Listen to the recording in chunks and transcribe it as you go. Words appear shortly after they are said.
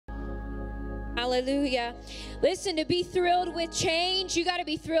Hallelujah. Listen, to be thrilled with change, you got to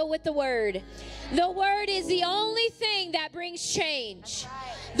be thrilled with the Word. The Word is the only thing that brings change.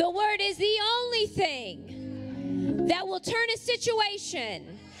 The Word is the only thing that will turn a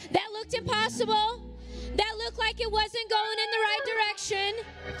situation that looked impossible, that looked like it wasn't going in the right direction,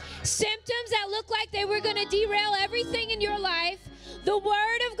 symptoms that looked like they were going to derail everything in your life. The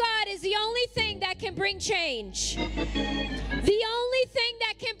Word of God is the only thing that can bring change. The only thing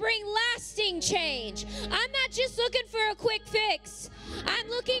that can bring lasting change. I'm not just looking for a quick fix. I'm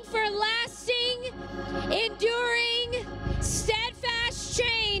looking for lasting, enduring, steadfast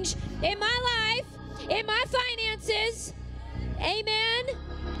change in my life, in my finances. Amen.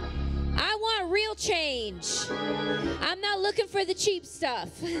 I want real change. I'm not looking for the cheap stuff.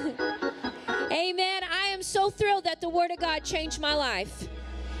 Amen. I am so thrilled that the Word of God changed my life.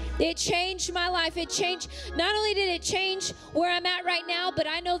 It changed my life. It changed, not only did it change where I'm at right now, but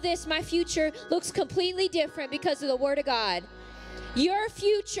I know this, my future looks completely different because of the Word of God. Your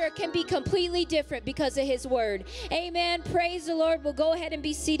future can be completely different because of His Word. Amen. Praise the Lord. We'll go ahead and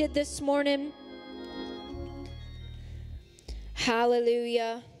be seated this morning.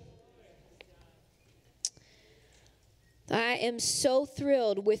 Hallelujah. I am so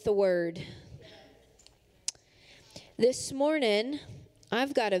thrilled with the Word. This morning,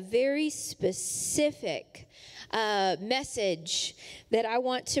 I've got a very specific message that I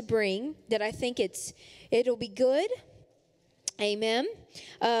want to bring, that I think it'll be good. Amen.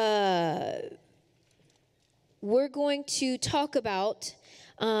 We're going to talk about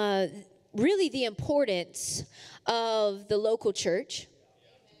really the importance of the local church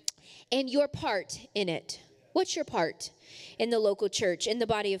and your part in it. What's your part in the local church, in the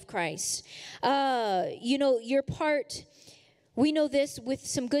body of Christ? Your part, we know this with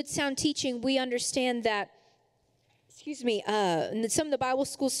some good sound teaching. We understand that, some of the Bible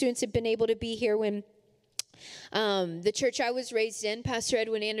school students have been able to be here when the church I was raised in, Pastor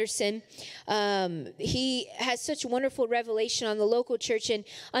Edwin Anderson, he has such wonderful revelation on the local church and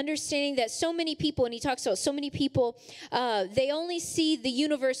understanding that so many people, and he talks about so many people, they only see the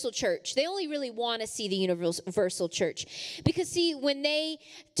universal church. They only really want to see the universal church. Because see, when they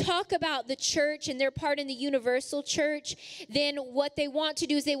talk about the church and their part in the universal church, then what they want to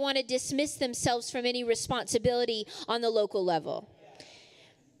do is they want to dismiss themselves from any responsibility on the local level.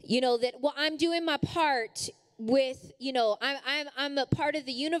 I'm doing my part with, I'm a part of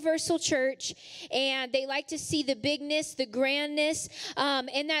the universal church, and they like to see the bigness, the grandness,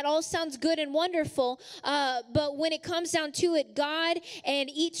 and that all sounds good and wonderful. But when it comes down to it, God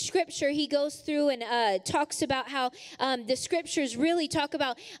and each scripture he goes through and talks about how the scriptures really talk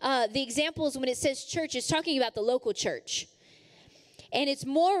about the examples when it says church, it's talking about the local church. And it's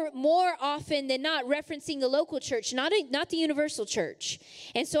more often than not referencing the local church, not the universal church.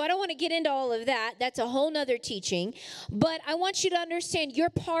 And so I don't want to get into all of that. That's a whole nother teaching. But I want you to understand your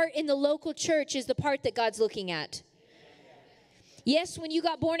part in the local church is the part that God's looking at. Yes, when you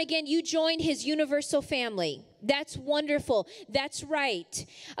got born again, you joined His universal family. That's wonderful. That's right.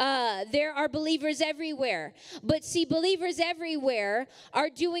 There are believers everywhere. But see, believers everywhere are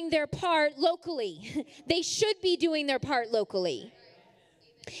doing their part locally. They should be doing their part locally.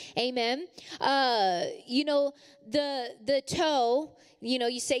 Amen. The toe,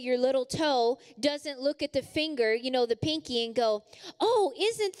 you say your little toe doesn't look at the finger, the pinky, and go, oh,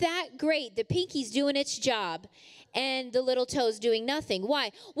 isn't that great? The pinky's doing its job and the little toe's doing nothing.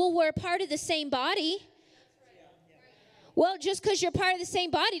 Why? Well, we're a part of the same body. Well, just because you're part of the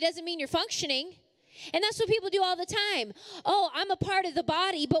same body doesn't mean you're functioning. And that's what people do all the time. Oh, I'm a part of the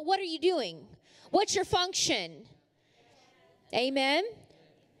body, but what are you doing? What's your function? Amen.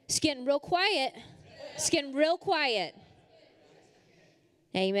 It's getting real quiet. It's getting real quiet.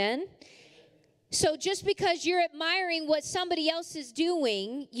 Amen. So just because you're admiring what somebody else is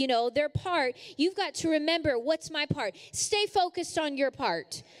doing, their part, you've got to remember, what's my part? Stay focused on your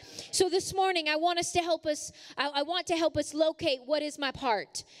part. So this morning, I want to help us locate what is my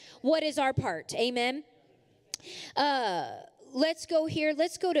part. What is our part? Amen. Let's go here.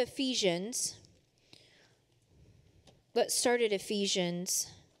 Let's go to Ephesians. Let's start at Ephesians.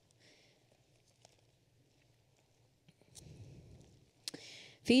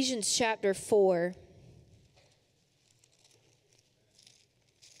 Ephesians chapter 4.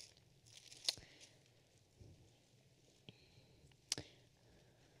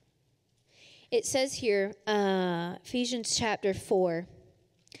 It says here, Ephesians chapter 4.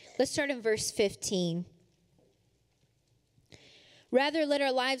 Let's start in verse 15. Rather, let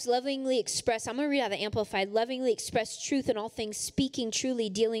our lives lovingly express, I'm going to read out the Amplified, lovingly express truth in all things, speaking truly,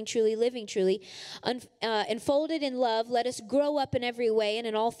 dealing truly, living truly. Enfolded in love, let us grow up in every way and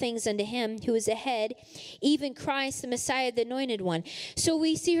in all things unto him who is ahead, even Christ, the Messiah, the anointed one. So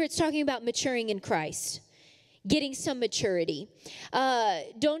we see here it's talking about maturing in Christ. Getting some maturity.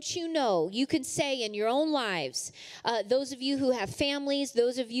 Don't you know, you can say in your own lives, those of you who have families,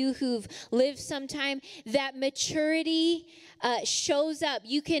 those of you who've lived sometime, that maturity shows up.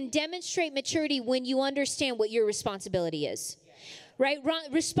 You can demonstrate maturity when you understand what your responsibility is. Right?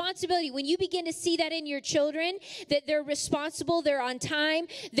 Responsibility. When you begin to see that in your children, that they're responsible, they're on time,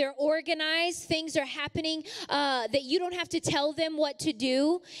 they're organized, things are happening, that you don't have to tell them what to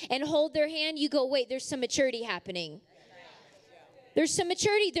do and hold their hand, you go, wait, there's some maturity happening. There's some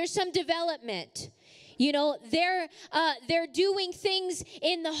maturity, there's some development. You know, they're doing things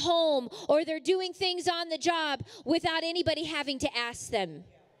in the home or they're doing things on the job without anybody having to ask them.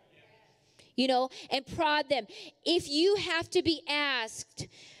 You know, and prod them. If you have to be asked,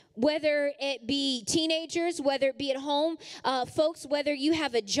 whether it be teenagers, whether it be at home, folks, whether you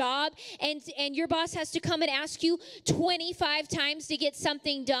have a job and your boss has to come and ask you 25 times to get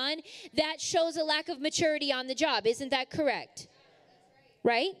something done, that shows a lack of maturity on the job. Isn't that correct?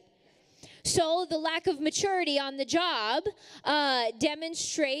 Right? So the lack of maturity on the job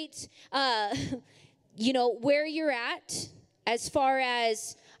demonstrates, you know, where you're at as far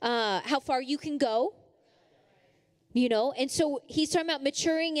as how far you can go, you know. And so he's talking about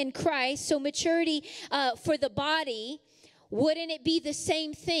maturing in Christ. So maturity for the body, wouldn't it be the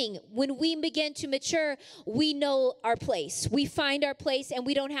same thing? When we begin to mature, we know our place. We find our place, and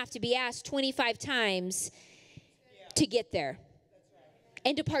we don't have to be asked 25 times to get there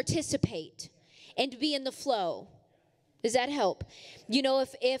and to participate and to be in the flow. Does that help? You know,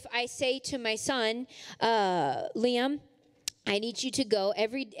 if I say to my son, Liam, I need you to go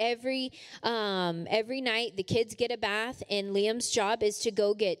every night. The kids get a bath, and Liam's job is to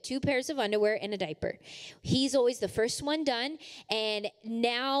go get 2 pairs of underwear and a diaper. He's always the first one done, and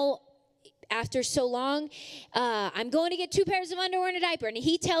now after so long, I'm going to get 2 pairs of underwear and a diaper, and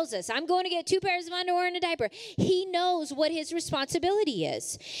he tells us, I'm going to get 2 pairs of underwear and a diaper. He knows what his responsibility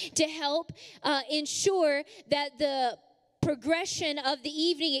is to help ensure that the progression of the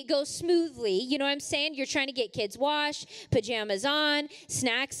evening, it goes smoothly. You know what I'm saying? You're trying to get kids washed, pajamas on,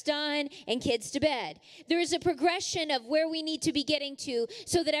 snacks done, and kids to bed. There is a progression of where we need to be getting to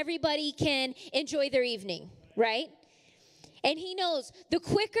so that everybody can enjoy their evening, right? And he knows the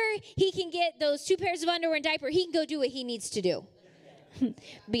quicker he can get those 2 pairs of underwear and diaper, he can go do what he needs to do.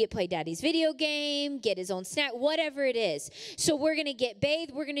 Be it play daddy's video game, get his own snack, whatever it is. So we're going to get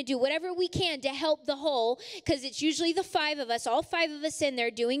bathed. We're going to do whatever we can to help the whole, because it's usually the 5 of us, all 5 of us in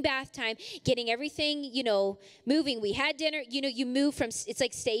there doing bath time, getting everything, you know, moving. We had dinner. You know, you move from, it's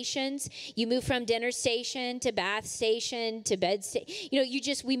like stations. You move from dinner station to bath station to bed station. You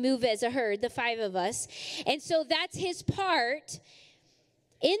know, we move as a herd, the 5 of us. And so that's his part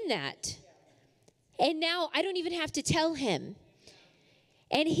in that. And now I don't even have to tell him.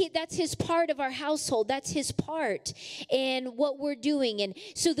 And that's his part of our household. That's his part in what we're doing, and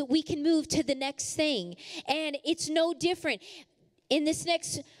so that we can move to the next thing. And it's no different. In this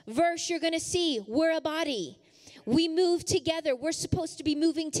next verse, you're going to see we're a body. We move together. We're supposed to be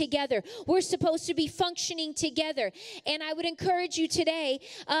moving together. We're supposed to be functioning together. And I would encourage you today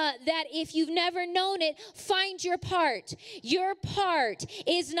that if you've never known it, find your part. Your part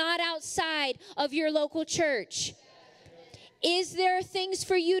is not outside of your local church. Is there things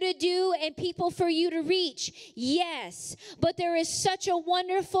for you to do and people for you to reach? Yes. But there is such a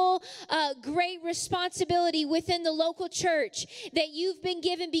wonderful, great responsibility within the local church that you've been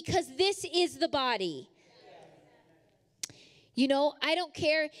given, because this is the body. You know, I don't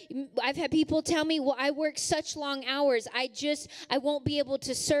care. I've had people tell me, well, I work such long hours. I won't be able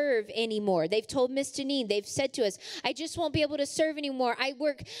to serve anymore. They've told Miss Janine, they've said to us, I just won't be able to serve anymore. I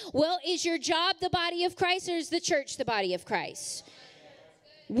work. Well, is your job the body of Christ, or is the church the body of Christ?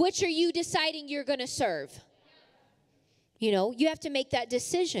 Which are you deciding you're going to serve? You know, you have to make that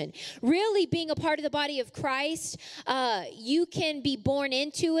decision. Really, being a part of the body of Christ, you can be born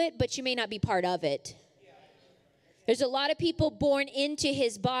into it, but you may not be part of it. There's a lot of people born into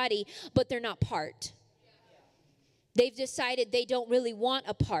his body, but they're not part. They've decided they don't really want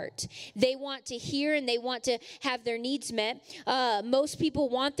a part. They want to hear and they want to have their needs met. Most people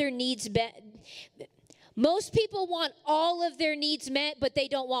want their needs met. Most people want all of their needs met, but they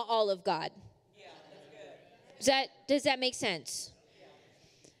don't want all of God. Does that make sense?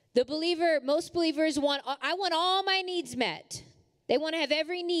 Most believers I want all my needs met. They want to have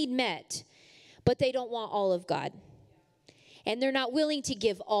every need met, but they don't want all of God. And they're not willing to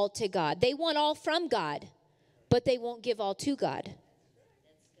give all to God. They want all from God, but they won't give all to God.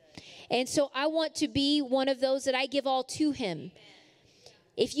 And so I want to be one of those that I give all to him.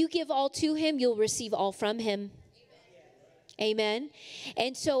 If you give all to him, you'll receive all from him. Amen.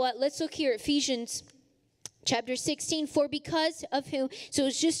 And so let's look here at Ephesians chapter 16. For because of whom, so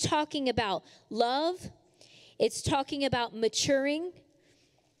it's just talking about love. It's talking about maturing.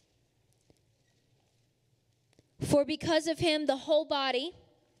 For because of him, the whole body,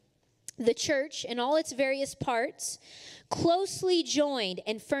 the church and all its various parts, closely joined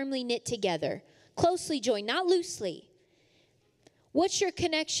and firmly knit together. Closely joined, not loosely. What's your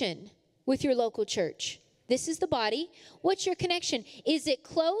connection with your local church? This is the body. What's your connection? Is it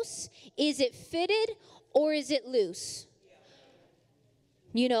close? Is it fitted? Or is it loose?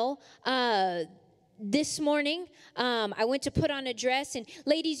 You know, this morning, I went to put on a dress, and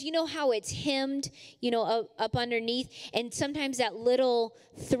ladies, you know how it's hemmed, you know, up underneath, and sometimes that little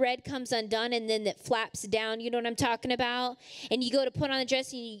thread comes undone, and then it flaps down. You know what I'm talking about? And you go to put on a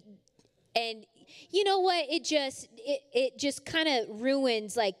dress, and you know what? It just kind of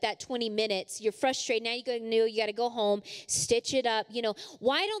ruins like that 20 minutes. You're frustrated. Now you got to go home, stitch it up. You know,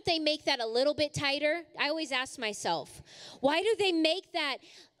 why don't they make that a little bit tighter? I always ask myself, why do they make that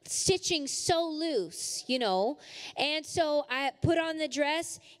stitching so loose, you know? And so I put on the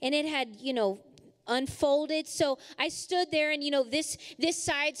dress, and it had, you know, unfolded. So I stood there, and, you know, this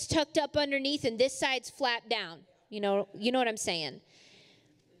side's tucked up underneath, and this side's flapped down. You know what I'm saying?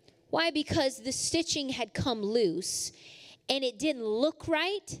 Why? Because the stitching had come loose, and it didn't look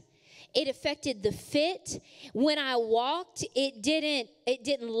right. It affected the fit. When I walked, it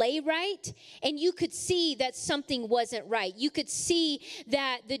didn't lay right, and you could see that something wasn't right. You could see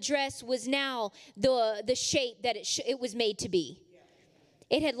that the dress was now the shape that it was made to be.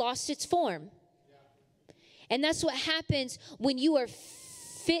 It had lost its form. And that's what happens when you are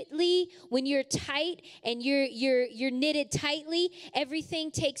fitly, when you're tight and you're knitted tightly. Everything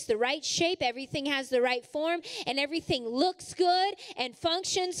takes the right shape, everything has the right form, and everything looks good and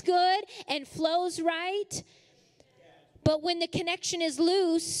functions good and flows right. But when the connection is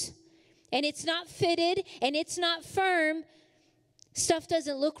loose and it's not fitted and it's not firm, stuff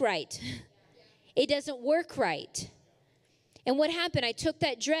doesn't look right. It doesn't work right. And what happened? I took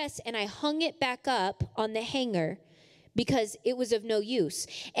that dress and I hung it back up on the hanger, because it was of no use.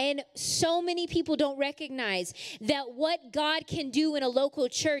 And so many people don't recognize that what God can do in a local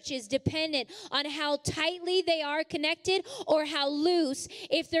church is dependent on how tightly they are connected or how loose.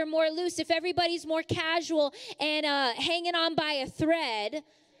 If they're more loose, if everybody's more casual and hanging on by a thread,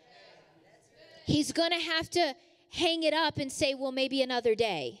 he's going to have to hang it up and say, well, maybe another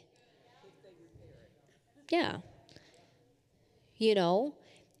day. Yeah. You know,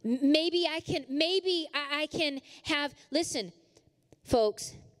 maybe I can have, listen,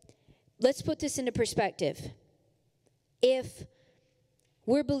 folks, let's put this into perspective. If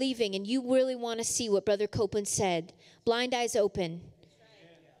we're believing and you really want to see what Brother Copeland said, blind eyes open,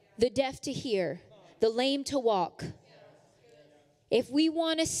 the deaf to hear, the lame to walk. If we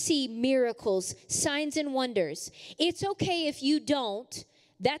want to see miracles, signs and wonders, it's okay if you don't.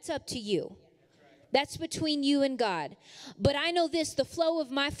 That's up to you. That's between you and God. But I know this, the flow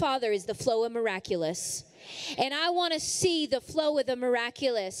of my Father is the flow of miraculous. And I want to see the flow of the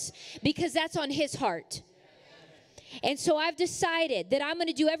miraculous because that's on his heart. And so I've decided that I'm going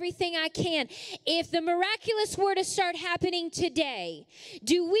to do everything I can. If the miraculous were to start happening today,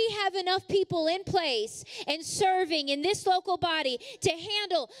 do we have enough people in place and serving in this local body to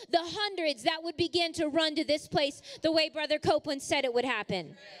handle the hundreds that would begin to run to this place the way Brother Copeland said it would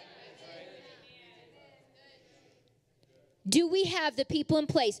happen? Do we have the people in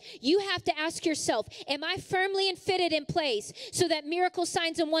place? You have to ask yourself, am I firmly and fitted in place so that miracle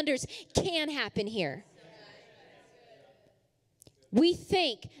signs and wonders can happen here? We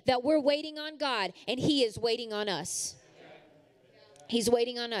think that we're waiting on God, and he is waiting on us. He's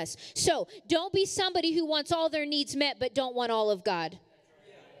waiting on us. So don't be somebody who wants all their needs met but don't want all of God.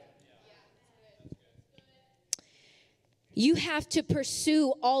 You have to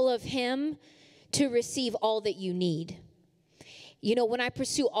pursue all of him to receive all that you need. You know, when I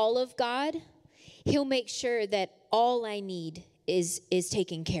pursue all of God, he'll make sure that all I need is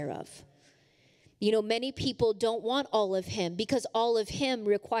taken care of. You know, many people don't want all of him because all of him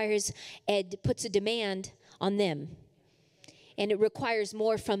puts a demand on them. And it requires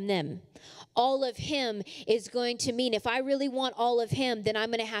more from them. All of him is going to mean if I really want all of him, then I'm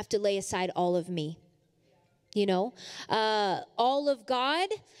going to have to lay aside all of me. You know, all of God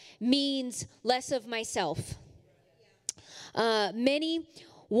means less of myself. Many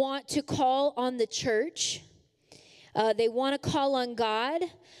want to call on the church They want to call on God,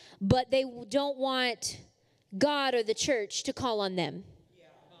 but they don't want God or the church to call on them.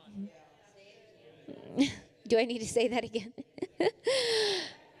 Do I need to say that again?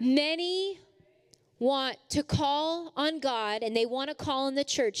 Many want to call on God, and they want to call on the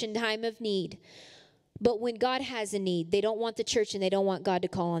church in time of need. But when God has a need, they don't want the church and they don't want God to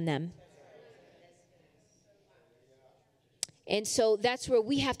call on them. And so that's where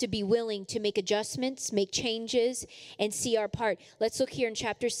we have to be willing to make adjustments, make changes, and see our part. Let's look here in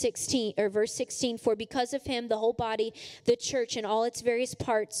chapter 16, or verse 16. For because of him, the whole body, the church, and all its various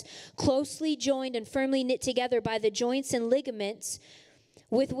parts, closely joined and firmly knit together by the joints and ligaments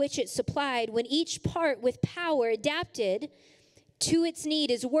with which it's supplied, when each part with power adapted to its need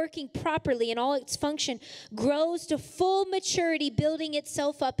is working properly in all its function, grows to full maturity, building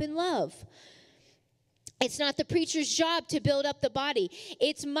itself up in love. It's not the preacher's job to build up the body.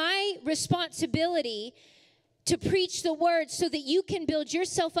 It's my responsibility to preach the word so that you can build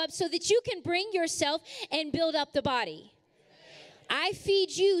yourself up, so that you can bring yourself and build up the body. I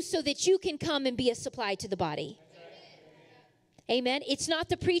feed you so that you can come and be a supply to the body. Amen. It's not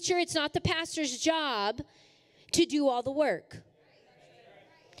the preacher, it's not the pastor's job to do all the work.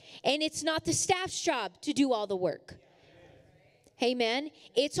 And it's not the staff's job to do all the work. Amen.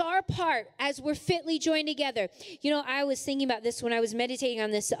 It's our part as we're fitly joined together. You know, I was thinking about this when I was meditating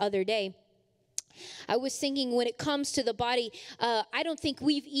on this the other day. I was thinking when it comes to the body, I don't think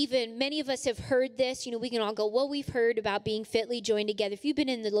many of us have heard this. You know, we can all go, well, we've heard about being fitly joined together. If you've been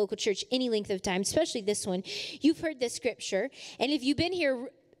in the local church any length of time, especially this one, you've heard this scripture. And if you've been here,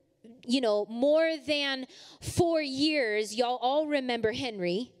 you know, more than 4 years, y'all all remember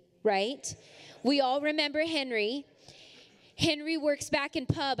Henry, right? We all remember Henry. Henry works back in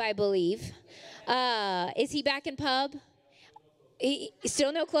pub, I believe. Is he back in pub?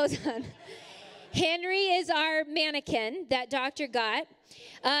 Still no clothes on. Henry is our mannequin that Doctor got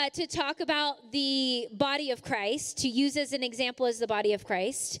to talk about the body of Christ, to use as an example as the body of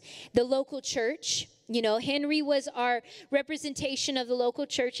Christ, the local church. You know, Henry was our representation of the local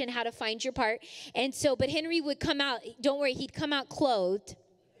church and how to find your part. And so, but Henry would come out, don't worry, he'd come out clothed.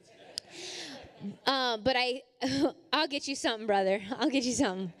 But I'll get you something, brother. I'll get you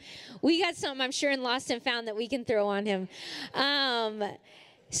something. We got something, I'm sure, in Lost and Found that we can throw on him.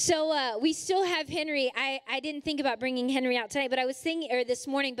 So we still have Henry. I didn't think about bringing Henry out tonight, but I was thinking, or this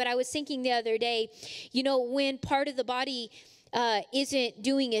morning, but I was thinking the other day, you know, when part of the body isn't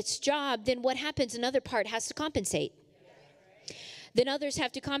doing its job, then what happens? Another part has to compensate. Then others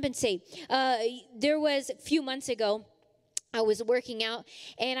have to compensate. There was a few months ago, I was working out,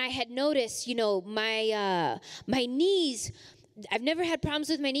 and I had noticed, you know, my knees. I've never had problems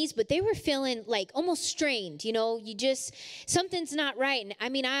with my knees, but they were feeling like almost strained. You know, something's not right. And I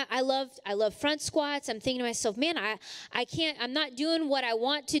mean, I love front squats. I'm thinking to myself, man, I can't. I'm not doing what I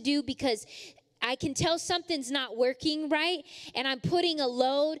want to do because I can tell something's not working right, and I'm putting a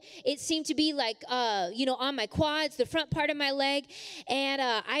load. It seemed to be like, you know, on my quads, the front part of my leg, and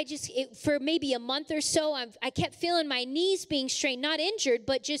for maybe a month or so, I kept feeling my knees being strained, not injured,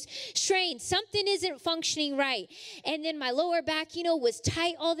 but just strained. Something isn't functioning right, and then my lower back, you know, was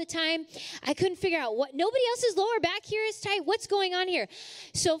tight all the time. I couldn't figure out what. Nobody else's lower back here is tight. What's going on here?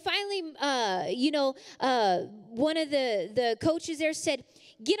 So finally, you know, one of the coaches there said,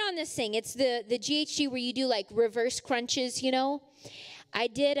 get on this thing. It's the GHG where you do like reverse crunches, you know. I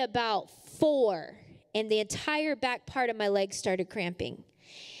did about 4, and the entire back part of my leg started cramping.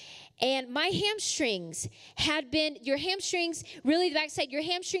 And my hamstrings your hamstrings, really the backside, your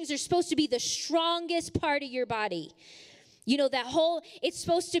hamstrings are supposed to be the strongest part of your body. You know, it's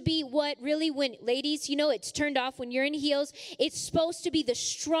supposed to be what really, when, ladies, you know, it's turned off when you're in heels. It's supposed to be the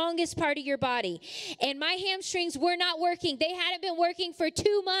strongest part of your body. And my hamstrings were not working. They hadn't been working for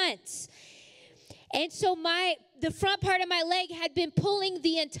 2 months. And so the front part of my leg had been pulling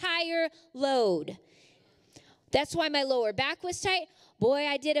the entire load. That's why my lower back was tight. Boy,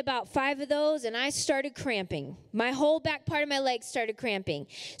 I did about 5 of those, and I started cramping. My whole back part of my leg started cramping.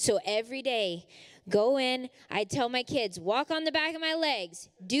 So every day, go in, I'd tell my kids, walk on the back of my legs,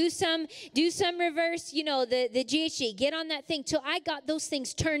 do some reverse, you know, the GHG, get on that thing till I got those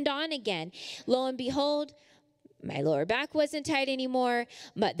things turned on again. Lo and behold, my lower back wasn't tight anymore.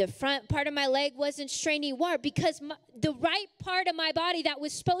 The front part of my leg wasn't strained anymore because the right part of my body that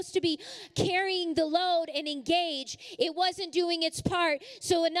was supposed to be carrying the load and engaged, it wasn't doing its part.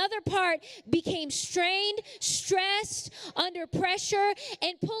 So another part became strained, stressed, under pressure,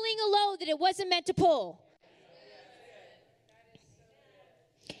 and pulling a load that it wasn't meant to pull.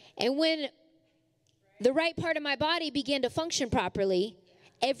 And when the right part of my body began to function properly,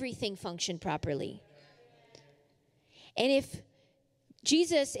 everything functioned properly. And if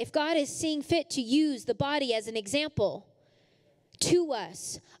God is seeing fit to use the body as an example to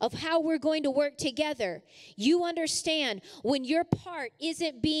us of how we're going to work together, you understand when your part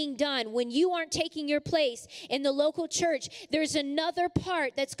isn't being done, when you aren't taking your place in the local church, there's another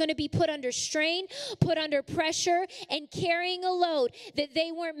part that's going to be put under strain, put under pressure, and carrying a load that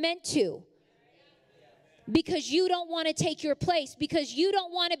they weren't meant to. Because you don't want to take your place, because you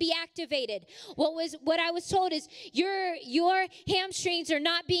don't want to be activated. What I was told is your hamstrings are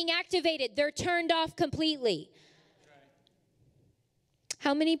not being activated. They're turned off completely.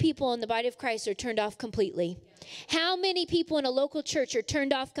 How many people in the body of Christ are turned off completely? How many people in a local church are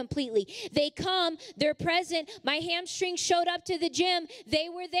turned off completely? They come, they're present. My hamstrings showed up to the gym. They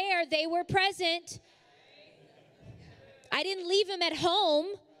were there. They were present. I didn't leave them at home.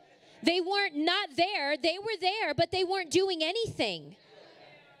 They weren't not there. They were there, but they weren't doing anything.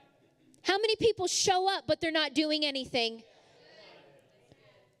 How many people show up, but they're not doing anything?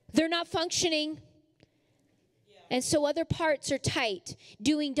 They're not functioning. And so other parts are tight,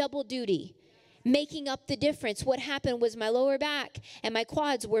 doing double duty, making up the difference. What happened was my lower back and my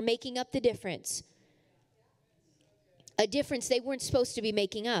quads were making up the difference. A difference they weren't supposed to be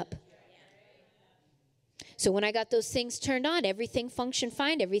making up. So when I got those things turned on, everything functioned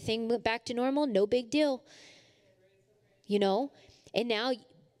fine. Everything went back to normal. No big deal. You know? And now,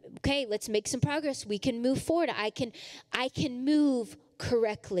 okay, let's make some progress. We can move forward. I can move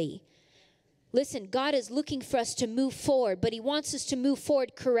correctly. Listen, God is looking for us to move forward, but he wants us to move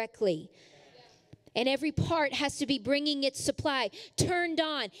forward correctly. And every part has to be bringing its supply, turned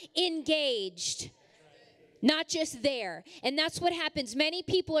on, engaged, not just there. And that's what happens. Many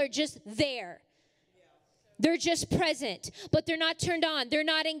people are just there. They're just present, but they're not turned on. They're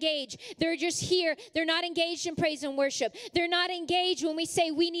not engaged. They're just here. They're not engaged in praise and worship. They're not engaged when we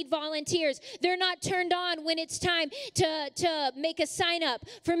say we need volunteers. They're not turned on when it's time to make a sign up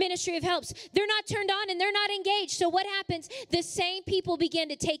for Ministry of Helps. They're not turned on and they're not engaged. So what happens? The same people begin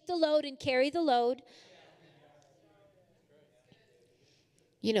to take the load and carry the load.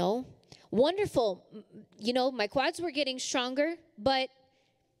 You know, wonderful. You know, my quads were getting stronger, but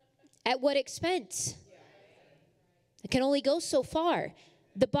at what expense? It can only go so far.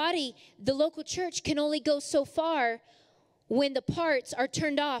 The body, the local church can only go so far when the parts are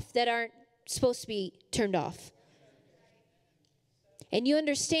turned off that aren't supposed to be turned off. And you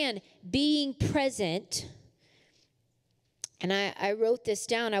understand, being present, and I wrote this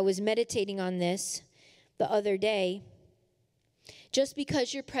down. I was meditating on this the other day. Just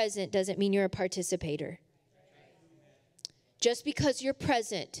because you're present doesn't mean you're a participator. Just because you're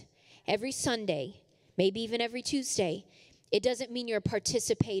present every Sunday, maybe even every Tuesday, it doesn't mean you're a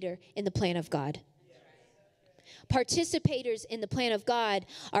participator in the plan of God. Participators in the plan of God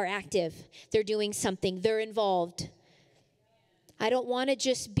are active. They're doing something. They're involved. I don't want to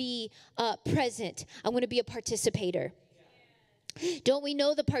just be present. I want to be a participator. Don't we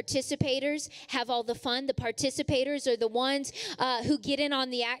know the participators have all the fun? The participators are the ones who get in on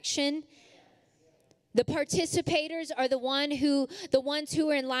the action. The participators are the ones who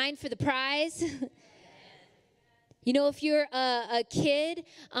are in line for the prize. You know, if you're a kid,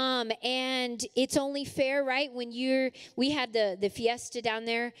 and it's only fair, right? When we had the fiesta down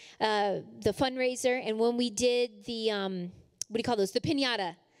there, the fundraiser, and when we did the, what do you call those? The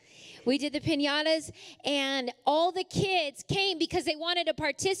piñata. We did the piñatas, and all the kids came because they wanted to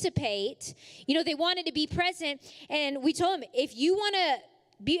participate. You know, they wanted to be present, and we told them, if you want to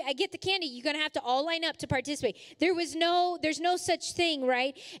get the candy, you're going to have to all line up to participate. There's no such thing,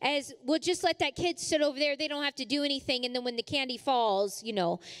 right, as we'll just let that kid sit over there. They don't have to do anything. And then when the candy falls, you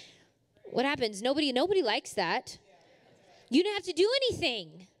know, what happens? Nobody likes that. You didn't have to do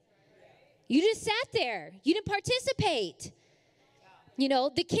anything. You just sat there. You didn't participate. You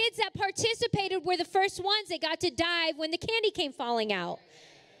know, the kids that participated were the first ones that got to dive when the candy came falling out.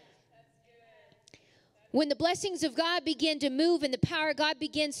 When the blessings of God begin to move and the power of God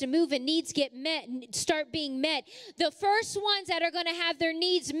begins to move and needs get met and start being met, the first ones that are going to have their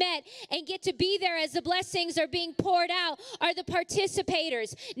needs met and get to be there as the blessings are being poured out are the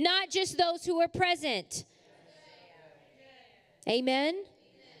participators, not just those who are present. Amen?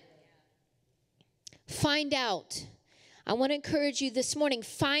 Find out. I want to encourage you this morning,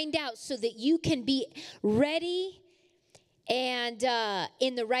 find out so that you can be ready and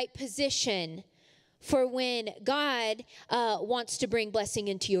in the right position for when God wants to bring blessing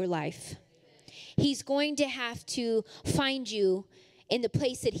into your life. He's going to have to find you in the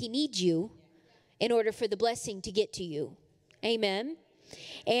place that he needs you in order for the blessing to get to you. Amen.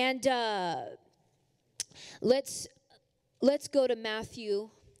 And let's go to Matthew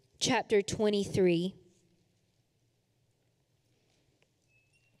chapter 23.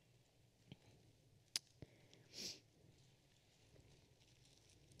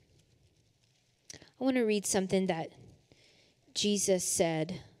 I want to read something that Jesus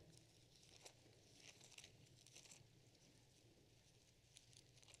said.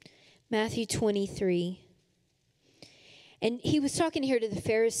 Matthew 23. And he was talking here to the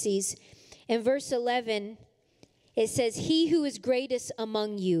Pharisees. In verse 11, it says, "He who is greatest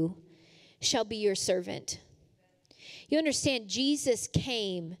among you shall be your servant." You understand, Jesus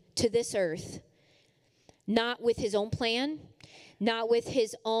came to this earth not with his own plan, not with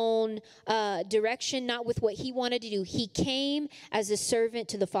his own direction, not with what he wanted to do. He came as a servant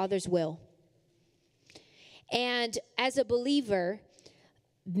to the Father's will. And as a believer,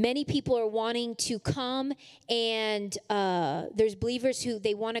 many people are wanting to come, and there's believers who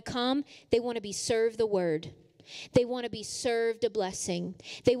they want to come, they want to be served the word. They want to be served a blessing.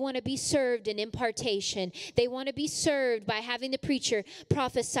 They want to be served an impartation. They want to be served by having the preacher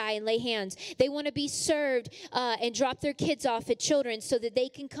prophesy and lay hands. They want to be served and drop their kids off at children so that they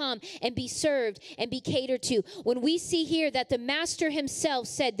can come and be served and be catered to. When we see here that the master himself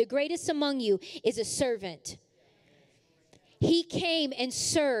said, the greatest among you is a servant. He came and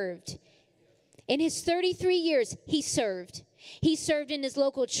served. In his 33 years, he served. He served in his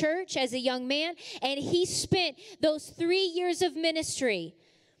local church as a young man, and he spent those 3 years of ministry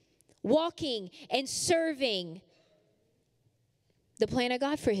walking and serving the plan of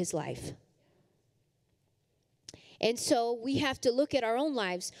God for his life. And so we have to look at our own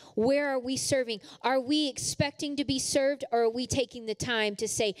lives. Where are we serving? Are we expecting to be served, or are we taking the time to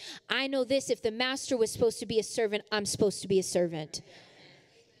say, I know this, if the master was supposed to be a servant, I'm supposed to be a servant.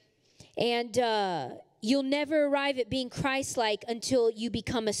 And you'll never arrive at being Christ-like until you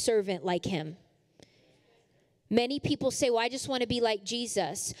become a servant like him. Many people say, well, I just want to be like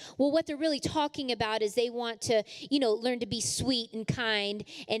Jesus. Well, what they're really talking about is they want to, learn to be sweet and kind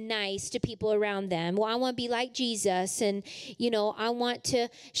and nice to people around them. Well, I want to be like Jesus, and, I want to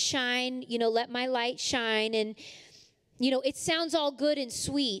shine, let my light shine. And, it sounds all good and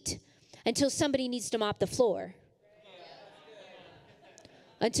sweet until somebody needs to mop the floor.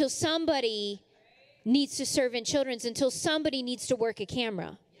 Until somebody needs to serve in children's, until somebody needs to work a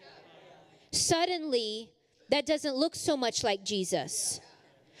camera. Suddenly, that doesn't look so much like Jesus.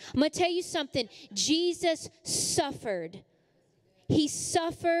 I'm going to tell you something. Jesus suffered. He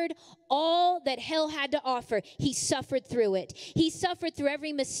suffered all that hell had to offer. He suffered through it. He suffered through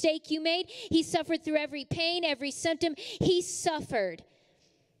every mistake you made. He suffered through every pain, every symptom. He suffered.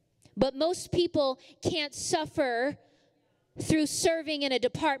 But most people can't suffer through serving in a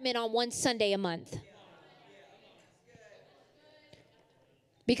department on one Sunday a month,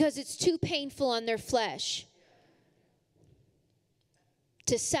 because it's too painful on their flesh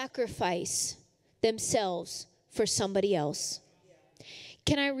to sacrifice themselves for somebody else.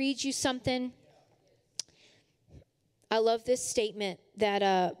 Can I read you something? I love this statement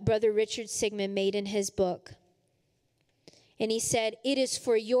that Brother Richard Sigmund made in his book. And he said, it is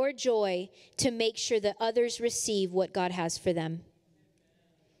for your joy to make sure that others receive what God has for them.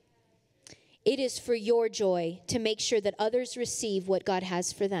 It is for your joy to make sure that others receive what God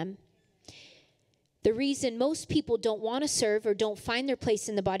has for them. The reason most people don't want to serve, or don't find their place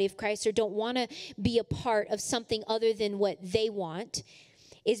in the body of Christ, or don't want to be a part of something other than what they want,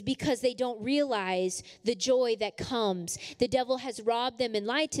 is because they don't realize the joy that comes. The devil has robbed them and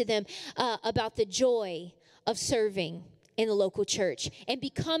lied to them about the joy of serving in the local church and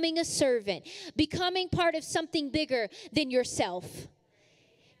becoming a servant, becoming part of something bigger than yourself.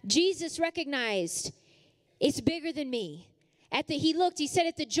 Jesus recognized, it's bigger than me. He said,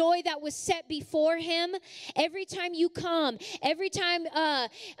 at the joy that was set before him. Every time you come, every time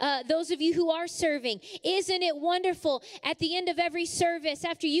those of you who are serving, isn't it wonderful at the end of every service,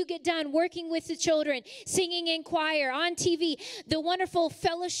 after you get done working with the children, singing in choir, on TV, the wonderful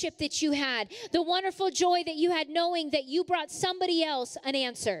fellowship that you had, the wonderful joy that you had knowing that you brought somebody else an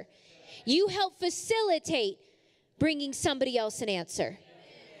answer. You helped facilitate bringing somebody else an answer.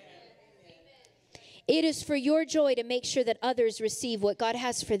 It is for your joy to make sure that others receive what God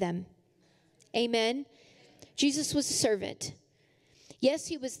has for them. Amen. Jesus was a servant. Yes,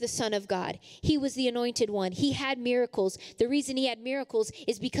 he was the Son of God. He was the anointed one. He had miracles. The reason he had miracles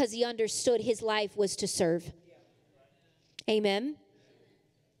is because he understood his life was to serve. Amen.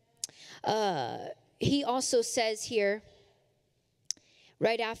 He also says here,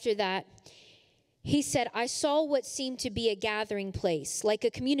 right after that, he said, I saw what seemed to be a gathering place, like a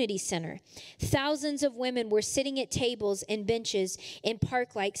community center. Thousands of women were sitting at tables and benches in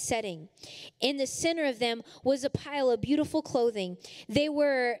park-like setting. In the center of them was a pile of beautiful clothing. They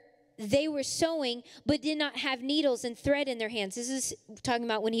were they were sewing, but did not have needles and thread in their hands. This is talking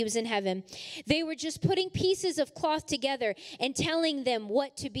about when he was in heaven. They were just putting pieces of cloth together and telling them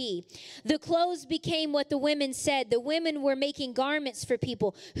what to be. The clothes became what the women said. The women were making garments for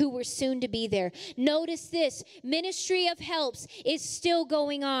people who were soon to be there. Notice this, ministry of helps is still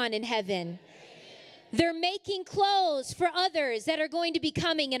going on in heaven. They're making clothes for others that are going to be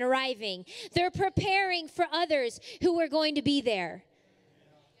coming and arriving. They're preparing for others who are going to be there.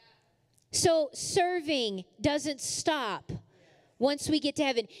 So serving doesn't stop once we get to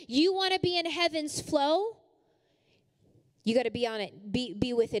heaven. You want to be in heaven's flow? You got to be on it,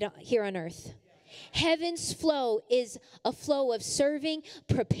 be with it here on earth. Heaven's flow is a flow of serving,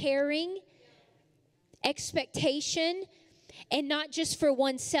 preparing, expectation, and not just for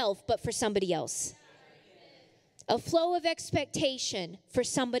oneself, but for somebody else. A flow of expectation for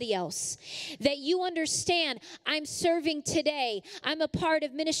somebody else. That you understand, I'm serving today. I'm a part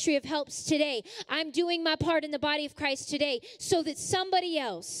of ministry of helps today. I'm doing my part in the body of Christ today so that somebody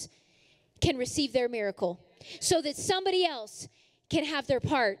else can receive their miracle. So that somebody else can have their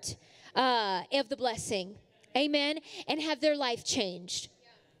part of the blessing. Amen. And have their life changed.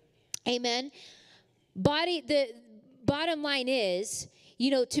 Amen. The bottom line is,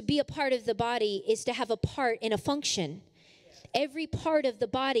 to be a part of the body is to have a part in a function. Every part of the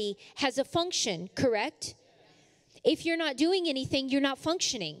body has a function, correct? If you're not doing anything, you're not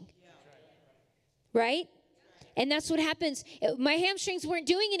functioning. Right? And that's what happens. My hamstrings weren't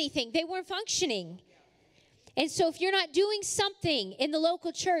doing anything. They weren't functioning. And so if you're not doing something in the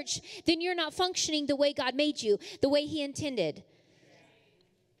local church, then you're not functioning the way God made you, the way He intended.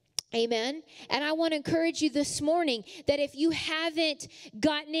 Amen. And I want to encourage you this morning that if you haven't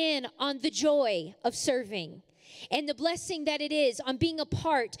gotten in on the joy of serving and the blessing that it is on being a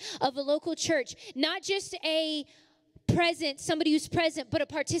part of a local church, not just a somebody who's present, but a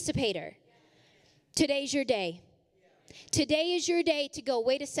participator, today's your day. Today is your day to go,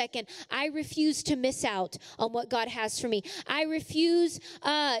 wait a second, I refuse to miss out on what God has for me. I refuse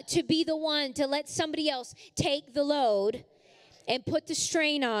to be the one to let somebody else take the load and put the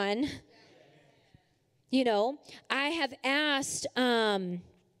strain on. I have asked a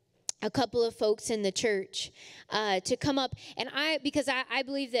couple of folks in the church to come up, and because I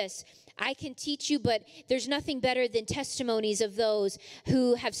believe this, I can teach you, but there's nothing better than testimonies of those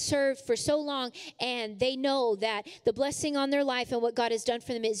who have served for so long, and they know that the blessing on their life and what God has done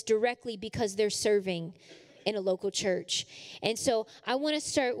for them is directly because they're serving in a local church. And so I want to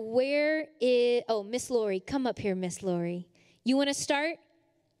start, Miss Lori, come up here, Miss Lori. You want to start?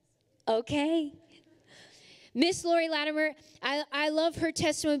 Okay. Miss Lori Latimer, I love her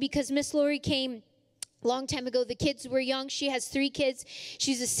testimony because Miss Lori came a long time ago. The kids were young. She has 3 kids.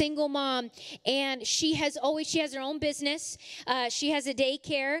 She's a single mom, and she has her own business. She has a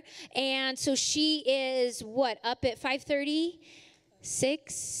daycare, and so she is up at 5:30,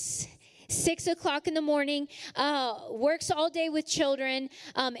 6 o'clock in the morning, works all day with children,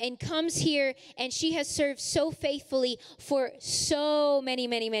 and comes here, and she has served so faithfully for so many,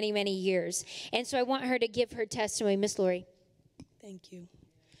 many, many, many years. And so I want her to give her testimony. Miss Lori. Thank you.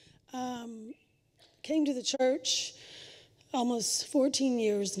 Came to the church almost 14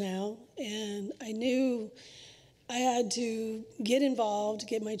 years now, and I knew I had to get involved,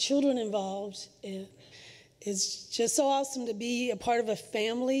 get my children involved, and it's just so awesome to be a part of a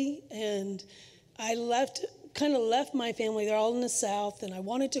family. And I kind of left my family. They're all in the South, and I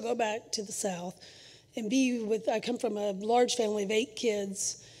wanted to go back to the South and I come from a large family of 8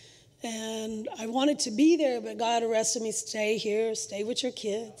 kids, and I wanted to be there, but God arrested me, stay here, stay with your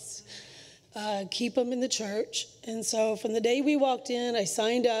kids, keep them in the church. And so from the day we walked in, I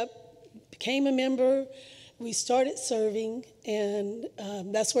signed up, became a member. We started serving, and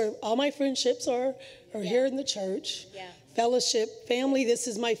that's where all my friendships are here in the church. Yeah. Fellowship, family, this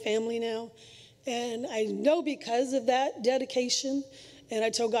is my family now. And I know because of that dedication, and I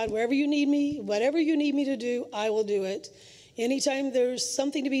told God, wherever you need me, whatever you need me to do, I will do it. Anytime there's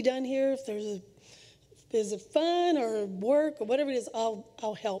something to be done here, if there's a fun or work or whatever it is,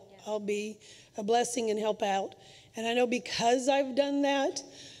 I'll help. Yeah. I'll be a blessing and help out. And I know because I've done that,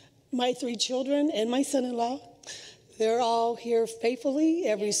 my 3 children and my son-in-law, they're all here faithfully.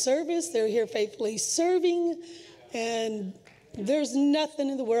 Every service, they're here faithfully serving. And there's nothing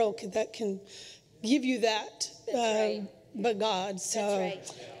in the world that can give you that but God. So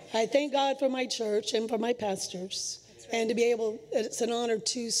I thank God for my church and for my pastors. And to be able, it's an honor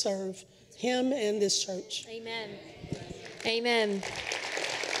to serve Him and this church. Amen. Amen.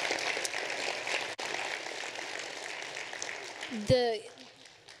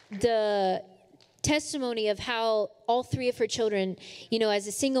 The testimony of how all three of her children, you know, as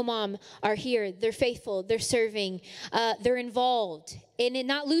a single mom, are here. They're faithful. They're serving. They're involved. And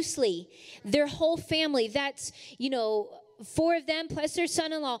not loosely. Their whole family, that's, you know, 4 of them plus their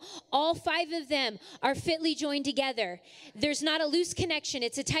son-in-law, all 5 of them are fitly joined together. There's not a loose connection.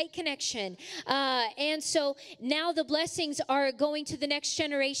 It's a tight connection. And so now the blessings are going to the next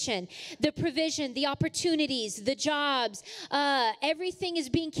generation. The provision, the opportunities, the jobs, everything is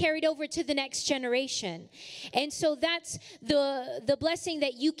being carried over to the next generation. And so that's the blessing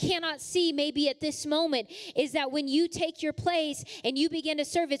that you cannot see maybe at this moment, is that when you take your place and you begin to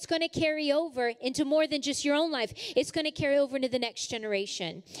serve, it's going to carry over into more than just your own life. It's going to carry over into the next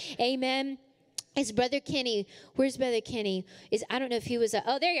generation. Amen. Is Brother Kenny, where's Brother Kenny? I don't know if he was,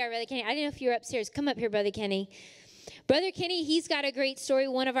 oh, there you are, Brother Kenny. I didn't know if you were upstairs. Come up here, Brother Kenny. Brother Kenny, he's got a great story,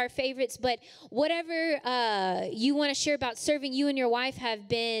 one of our favorites, but whatever you want to share about serving, you and your wife have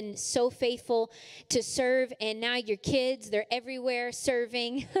been so faithful to serve, and now your kids, they're everywhere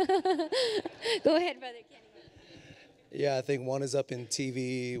serving. Go ahead, Brother Kenny. Yeah, I think one is up in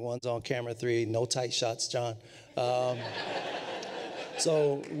TV, one's on camera 3. No tight shots, John.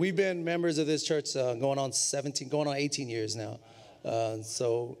 So we've been members of this church going on 18 years now.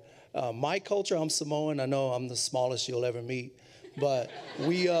 My culture, I'm Samoan. I know I'm the smallest you'll ever meet, but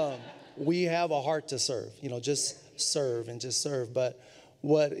we have a heart to serve. You know, just serve and just serve. But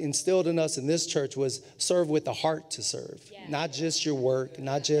what instilled in us in this church was serve with the heart to serve, not just your work,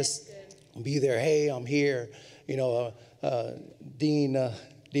 not just be there. Hey, I'm here. You know, Dean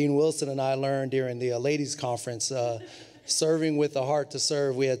Wilson and I learned during the ladies' conference, serving with the heart to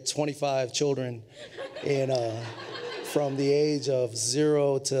serve. We had 25 children from the age of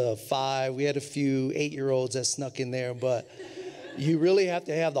 0 to 5. We had a few 8-year-olds that snuck in there, but you really have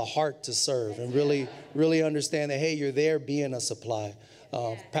to have the heart to serve and really understand that, hey, you're there being a supply.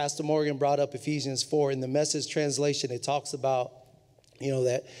 Pastor Morgan brought up Ephesians 4. In the Message translation, it talks about, you know,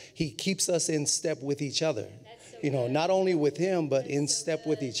 that he keeps us in step with each other. You know, not only with him, but in step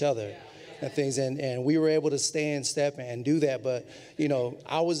with each other and things. And we were able to stay in step and do that. But, you know,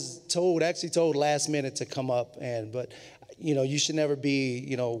 I was told last minute to come up. But, you know, you should never be,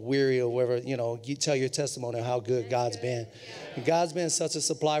 you know, weary or whatever. You know, you tell your testimony of how good God's been. And God's been such a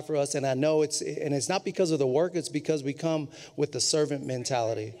supply for us. And I know it's not because of the work. It's because we come with the servant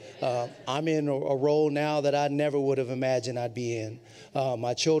mentality. I'm in a role now that I never would have imagined I'd be in.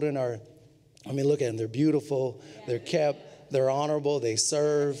 My children are, I mean, look at them. They're beautiful. They're kept. They're honorable. They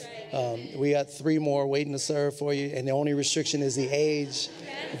serve. We got 3 more waiting to serve for you. And the only restriction is the age.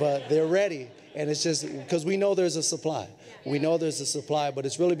 But they're ready. And it's just because we know there's a supply. We know there's a supply, but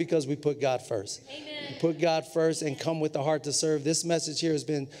it's really because we put God first. We put God first and come with the heart to serve. This message here has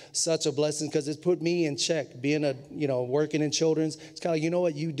been such a blessing because it's put me in check. Being working in children's, it's kind of like, you know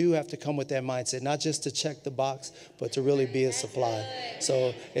what, you do have to come with that mindset, not just to check the box, but to really be a supply.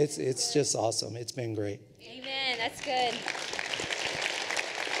 So it's just awesome. It's been great. Amen. That's good.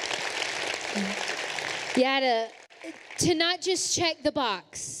 Yeah, to not just check the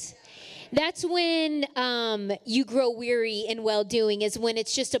box. That's when you grow weary in well-doing, is when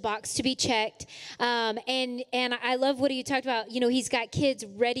it's just a box to be checked. And I love what you talked about. You know, he's got kids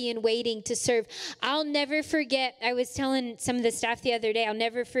ready and waiting to serve. I'll never forget, I was telling some of the staff the other day, I'll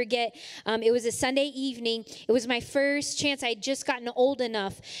never forget, it was a Sunday evening. It was my first chance. I'd just gotten old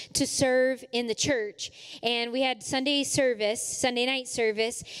enough to serve in the church. And we had Sunday night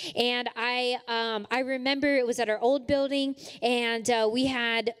service. And I remember it was at our old building, and we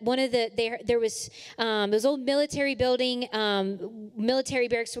had one of there was this old military building. Military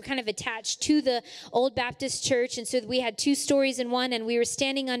barracks were kind of attached to the old Baptist church, and so we had 2 stories in one, and we were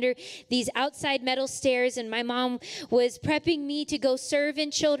standing under these outside metal stairs, and my mom was prepping me to go serve in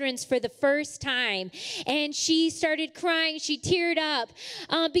children's for the first time, and she started crying. She teared up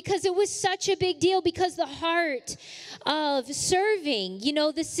because it was such a big deal, because the heart of serving, you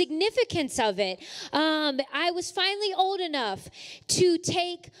know, the significance of it. I was finally old enough to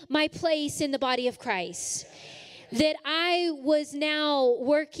take my place in the body of Christ. That I was now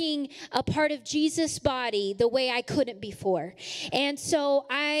working a part of Jesus' body the way I couldn't before. And so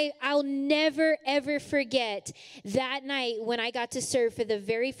I'll never, ever forget that night when I got to serve for the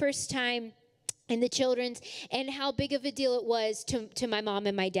very first time in the children's, and how big of a deal it was to my mom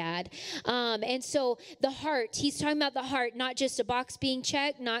and my dad. And so the heart, he's talking about the heart, not just a box being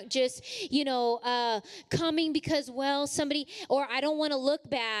checked, not just, coming because, well, somebody, or I don't want to look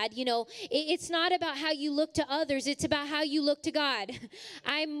bad. You know, it's not about how you look to others. It's about how you look to God.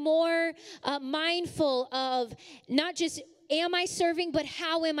 I'm more mindful of not just am I serving, but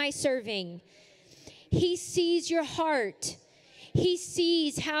how am I serving? He sees your heart. He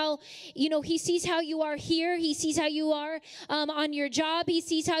sees how, he sees how you are here. He sees how you are on your job. He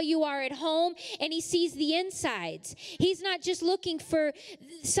sees how you are at home, and he sees the insides. He's not just looking for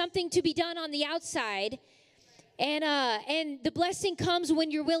something to be done on the outside. And the blessing comes when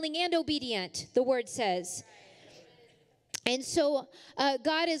you're willing and obedient, the word says. And so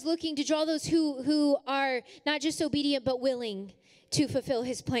God is looking to draw those who are not just obedient but willing to fulfill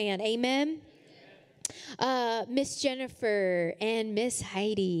his plan. Amen. Miss Jennifer and Miss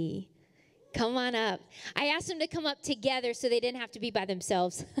Heidi, come on up. I asked them to come up together so they didn't have to be by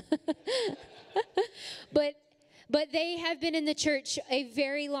themselves. But they have been in the church a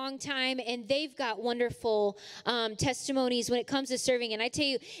very long time, and they've got wonderful testimonies when it comes to serving. And I tell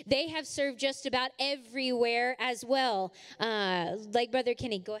you, they have served just about everywhere as well. Like Brother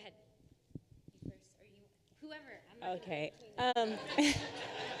Kenny, go ahead. You first, or you, whoever. Okay.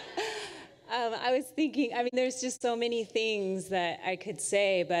 I was thinking, there's just so many things that I could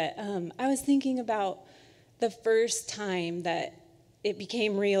say, but I was thinking about the first time that it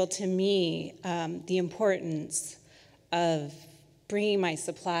became real to me, the importance of bringing my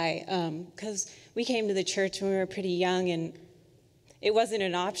supply, because we came to the church when we were pretty young, and it wasn't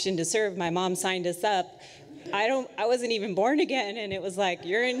an option to serve. My mom signed us up. I wasn't even born again, and it was like,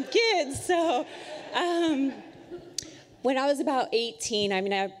 you're in kids. So when I was about 18,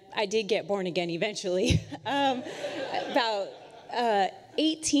 I did get born again eventually. About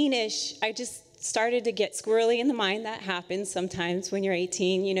 18-ish, I just started to get squirrely in the mind. That happens sometimes when you're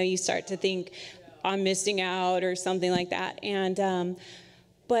 18. You start to think, I'm missing out or something like that. And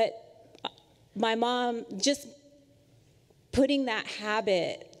but my mom just putting that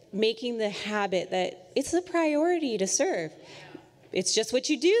habit, making the habit that it's a priority to serve. It's just what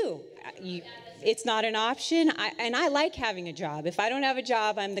you do. It's not an option. And I like having a job. If I don't have a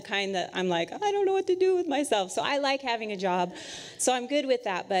job, I'm the kind that I'm like, I don't know what to do with myself. So I like having a job. So I'm good with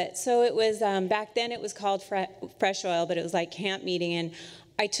that. But so it was, back then it was called Fresh Oil, but it was like camp meeting. And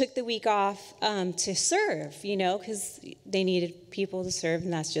I took the week off to serve, because they needed people to serve,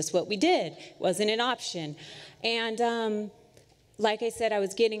 and that's just what we did. It wasn't an option. And like I said, I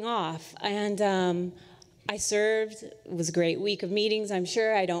was getting off, and I served. It was a great week of meetings, I'm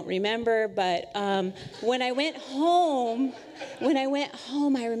sure. I don't remember, but when I went home,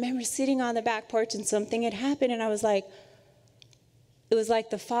 I remember sitting on the back porch, and something had happened, and I was like, it was like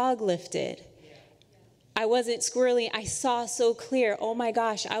the fog lifted. I wasn't squirrely. I saw so clear. Oh my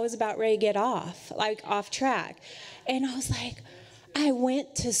gosh, I was about ready to get off track. And I was like, I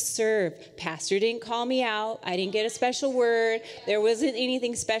went to serve. Pastor didn't call me out. I didn't get a special word. There wasn't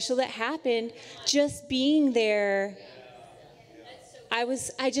anything special that happened. Just being there,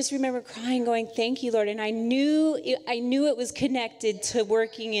 I just remember crying, going, thank you, Lord. And I knew it was connected to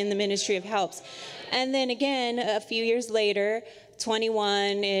working in the ministry of helps. And then again, a few years later,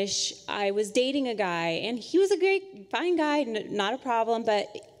 21-ish, I was dating a guy, and he was a great, fine guy, not a problem, but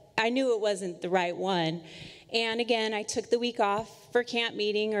I knew it wasn't the right one. And again, I took the week off for camp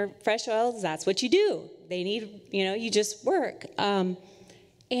meeting or Fresh Oils. That's what you do. They need, you just work. And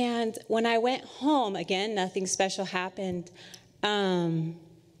when I went home, again, nothing special happened. I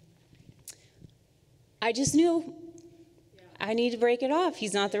just knew I need to break it off.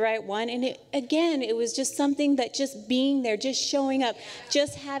 He's not the right one. And it was just something that just being there, just showing up,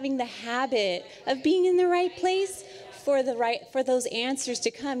 just having the habit of being in the right place for those answers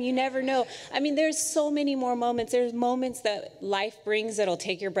to come. You never know. There's so many more moments. There's moments that life brings that'll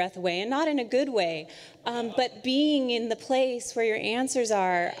take your breath away, and not in a good way. But being in the place where your answers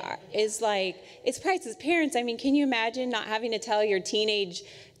are is like, it's priceless. Parents, can you imagine not having to tell your teenage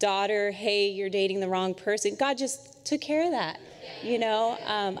daughter, hey, you're dating the wrong person? God just took care of that.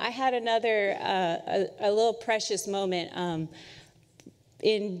 I had another, a little precious moment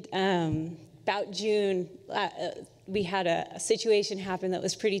in about June. We had a situation happen that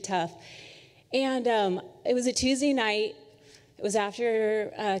was pretty tough. And it was a Tuesday night. It was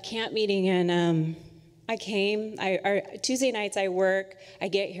after camp meeting, and I came. Tuesday nights I work. I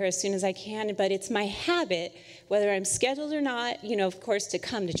get here as soon as I can, but it's my habit, whether I'm scheduled or not, of course, to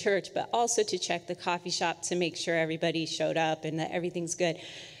come to church, but also to check the coffee shop to make sure everybody showed up and that everything's good.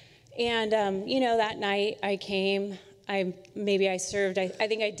 And, that night I came. Maybe I served. I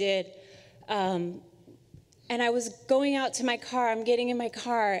think I did. And I was going out to my car. I'm getting in my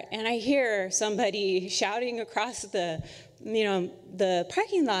car, and I hear somebody shouting across the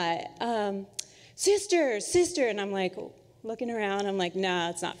parking lot, sister, sister. And I'm like, looking around. I'm like, nah,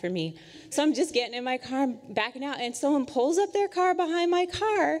 it's not for me. So I'm just getting in my car, backing out, and someone pulls up their car behind my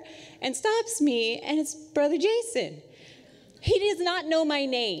car and stops me, and it's Brother Jason. He does not know my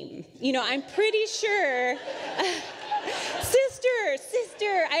name. I'm pretty sure.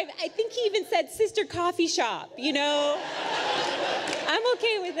 Sister. I think he even said sister coffee shop, you know. I'm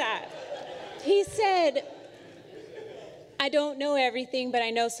okay with that. He said, I don't know everything, but I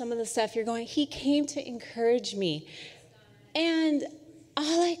know some of the stuff you're going. He came to encourage me. And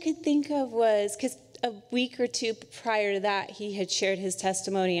all I could think of was, because a week or two prior to that, he had shared his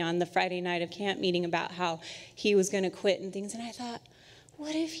testimony on the Friday night of camp meeting about how he was going to quit and things. And I thought,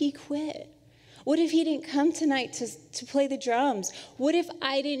 what if he quit? What if he didn't come tonight to play the drums? What if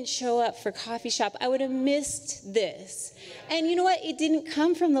I didn't show up for coffee shop? I would have missed this. And you know what? It didn't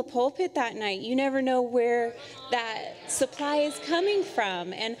come from the pulpit that night. You never know where that supply is coming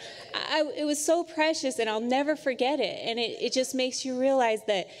from. And it was so precious, and I'll never forget it. And it just makes you realize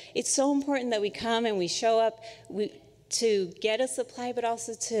that it's so important that we come and we show up to get a supply, but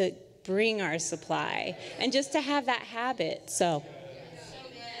also to bring our supply and just to have that habit. So.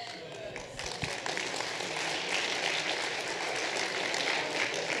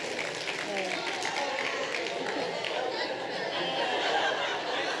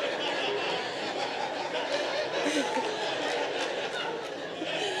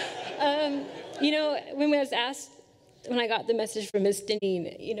 You know, when I got the message from Miss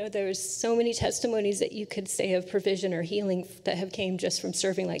Deneen, you know, there was so many testimonies that you could say of provision or healing that have came just from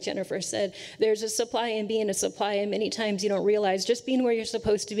serving. Like Jennifer said, there's a supply in being a supply, and many times you don't realize just being where you're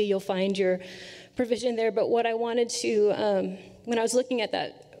supposed to be, you'll find your provision there. But what I wanted to, when I was looking at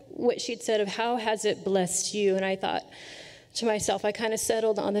that, what she'd said of how has it blessed you, and I thought to myself, I kind of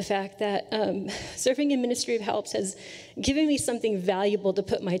settled on the fact that serving in Ministry of Helps has given me something valuable to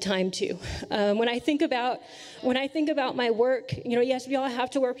put my time to. When I think about my work, you know, yes, we all have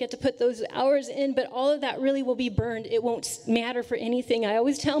to work. We have to put those hours in, but all of that really will be burned. It won't matter for anything. I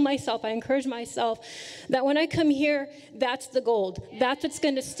always tell myself, I encourage myself, that when I come here, that's the gold. That's what's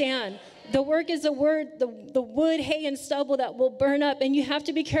going to stand. The work is the wood, hay, and stubble that will burn up. And you have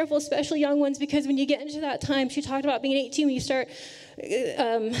to be careful, especially young ones, because when you get into that time, she talked about being 18, when you start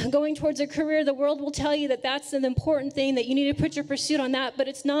going towards a career, the world will tell you that that's an important thing, that you need to put your pursuit on that. But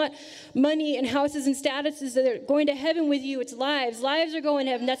it's not money and houses and statuses that are going to heaven with you. It's lives. Lives are going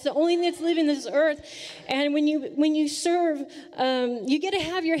to heaven. That's the only thing that's living this earth. And when you serve, you get to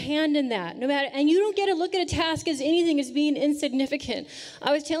have your hand in that. No matter, and you don't get to look at a task as anything as being insignificant.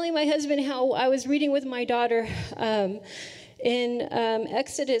 I was telling my husband how I was reading with my daughter in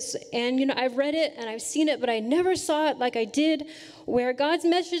Exodus, and you know, I've read it and I've seen it, but I never saw it like I did, where God's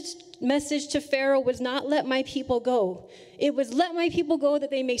message to Pharaoh was not let my people go. It was let my people go that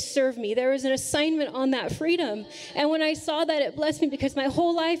they may serve me. There was an assignment on that freedom. And when I saw that, it blessed me, because my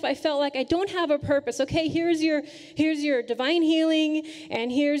whole life I felt like I don't have a purpose. Okay, here's your divine healing,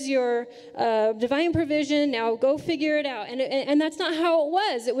 and here's your divine provision. Now go figure it out. And that's not how it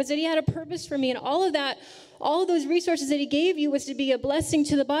was. It was that he had a purpose for me, and all of that, all of those resources that he gave you was to be a blessing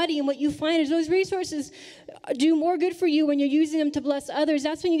to the body. And what you find is those resources do more good for you when you're using them to bless others.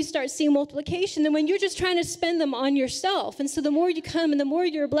 That's when you start seeing multiplication than when you're just trying to spend them on yourself. And so the more you come and the more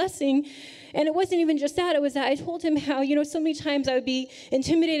you're a blessing. And it wasn't even just that. It was that I told him how, you know, so many times I would be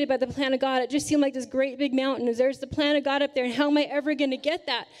intimidated by the plan of God. It just seemed like this great big mountain. There's the plan of God up there, and how am I ever going to get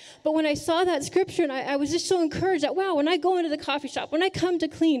that? But when I saw that scripture, and I was just so encouraged that, wow, when I go into the coffee shop, when I come to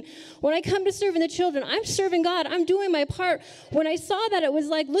clean, when I come to serving the children, I'm serving God. I'm doing my part. When I saw that, it was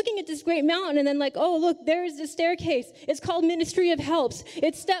like looking at this great mountain and then like, oh, look, there's the staircase. It's called Ministry of Helps.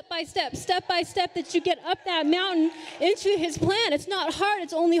 It's step by step that you get up that mountain into his plan. It's not hard.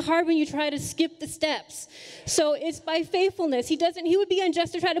 It's only hard when you try to skip the steps. So it's by faithfulness. He would be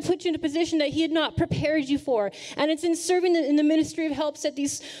unjust to try to put you in a position that he had not prepared you for. And it's in serving in the Ministry of Helps that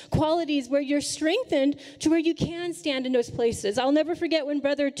these qualities where you're strengthened to where you can stand in those places. I'll never forget when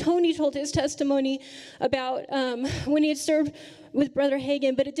Brother Tony told his testimony about when he had served with Brother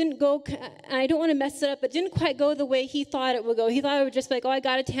Hagin, but it didn't go, and I don't want to mess it up, it didn't quite go the way he thought it would go. He thought it would just be like, oh, I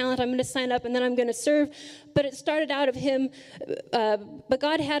got a talent, I'm going to sign up, and then I'm going to serve. But it started out of him, but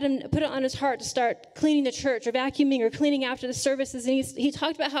God had him put it on his heart to start cleaning the church or vacuuming or cleaning after the services. And he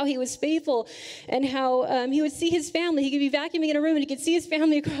talked about how he was faithful and how he would see his family. He could be vacuuming in a room and he could see his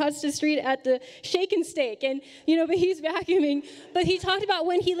family across the street at the Shake and Steak. And, you know, but he's vacuuming. But he talked about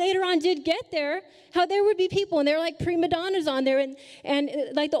when he later on did get there, how there would be people, and they're like prima donnas on there, And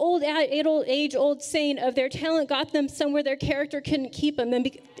like the age-old saying of their talent got them somewhere their character couldn't keep them.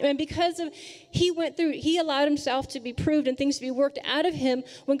 And because of he allowed himself to be proved and things to be worked out of him.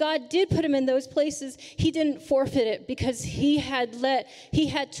 When God did put him in those places, he didn't forfeit it because he had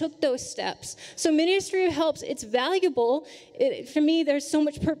took those steps. So ministry of helps, it's valuable. For me, there's so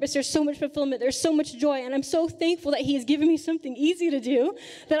much purpose, there's so much fulfillment, there's so much joy, and I'm so thankful that he has given me something easy to do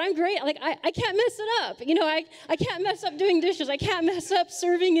that I'm great. Like I can't mess it up. I can't mess up doing dishes. I can't mess up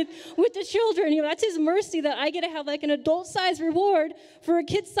serving with the children. That's his mercy that I get to have like an adult-sized reward for a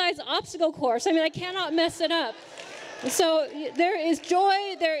kid-sized obstacle course. I cannot mess it up. So there is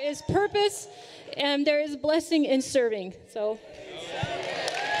joy, there is purpose, and there is blessing in serving. So.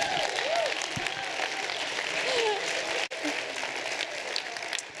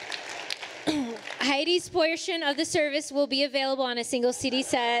 Heidi's portion of the service will be available on a single CD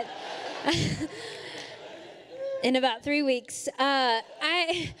set in about 3 weeks. I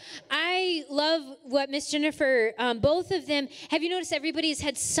love what Miss Jennifer, both of them, have you noticed everybody has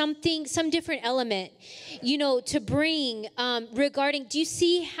had some different element, to bring regarding, do you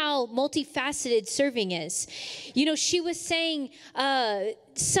see how multifaceted serving is? She was saying,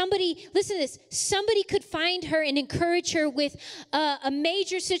 somebody, listen to this, somebody could find her and encourage her with a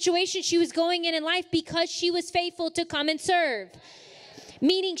major situation she was going in life because she was faithful to come and serve.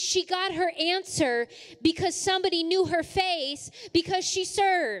 Meaning she got her answer because somebody knew her face because she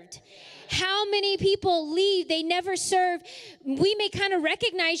served. How many people leave, they never serve. We may kind of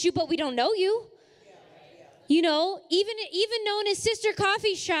recognize you, but we don't know you. Even known as Sister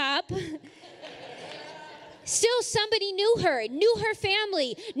Coffee Shop. Still somebody knew her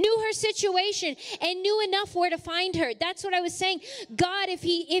family, knew her situation, and knew enough where to find her. That's what I was saying. God, if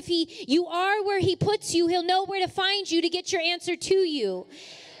you are where he puts you, he'll know where to find you to get your answer to you.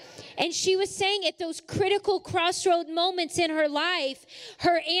 And she was saying at those critical crossroad moments in her life,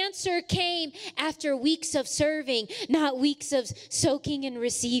 her answer came after weeks of serving, not weeks of soaking and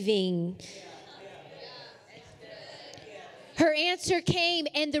receiving. Her answer came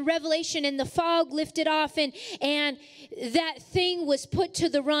and the revelation and the fog lifted off and that thing was put to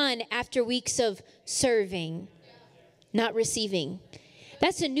the run after weeks of serving, not receiving.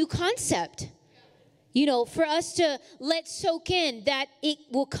 That's a new concept. For us to let soak in that it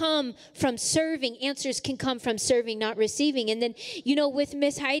will come from serving. Answers can come from serving, not receiving. And then, with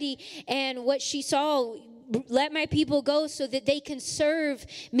Miss Heidi and what she saw, let my people go so that they can serve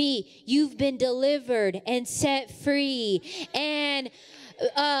me. You've been delivered and set free. And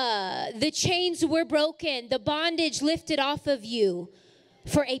the chains were broken. The bondage lifted off of you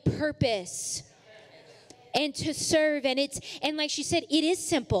for a purpose. And to serve. And like she said, it is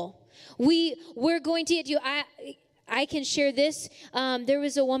simple. We're going to do. I can share this. There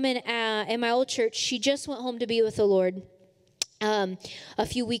was a woman in my old church. She just went home to be with the Lord. A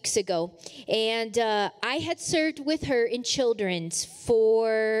few weeks ago, and I had served with her in children's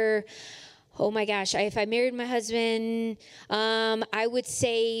for, oh my gosh, if I married my husband, I would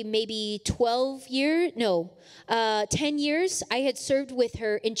say maybe 10 years I had served with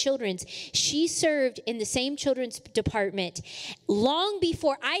her in children's. She served in the same children's department long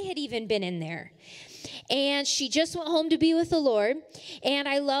before I had even been in there. And she just went home to be with the Lord. And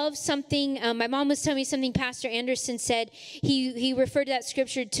I love something, my mom was telling me something Pastor Anderson said. He referred to that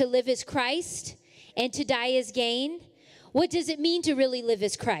scripture, to live as Christ and to die as gain. What does it mean to really live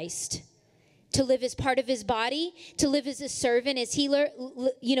as Christ? To live as part of his body, to live as a servant, as he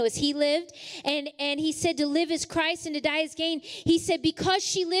lived. And he said to live as Christ and to die as gain. He said because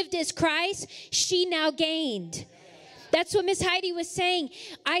she lived as Christ, she now gained. That's what Miss Heidi was saying.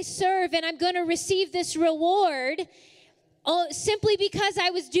 I serve and I'm going to receive this reward simply because I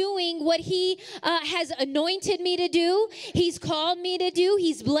was doing what he has anointed me to do. He's called me to do.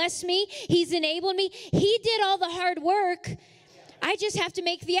 He's blessed me. He's enabled me. He did all the hard work. I just have to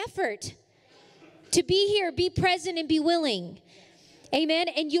make the effort to be here, be present, and be willing. Amen.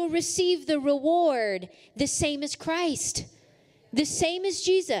 And you'll receive the reward the same as Christ, the same as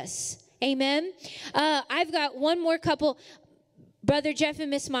Jesus. Amen. I've got one more couple, Brother Jeff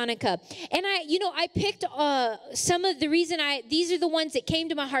and Miss Monica. And I picked some of the reason these are the ones that came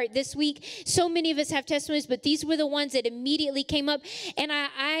to my heart this week. So many of us have testimonies, but these were the ones that immediately came up. And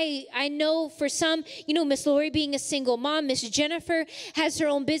I know for some, Miss Lori being a single mom, Miss Jennifer has her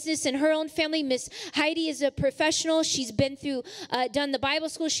own business and her own family. Miss Heidi is a professional. She's been through, done the Bible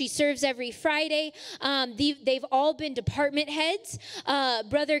school. She serves every Friday. They've all been department heads.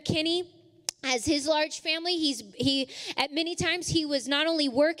 Brother Kenny as his large family, he at many times he was not only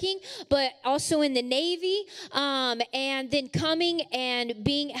working but also in the Navy, and then coming and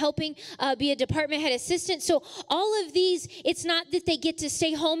helping be a department head assistant. So all of these, it's not that they get to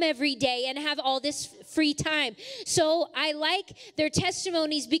stay home every day and have all this free time. So I like their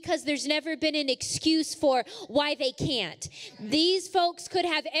testimonies because there's never been an excuse for why they can't. These folks could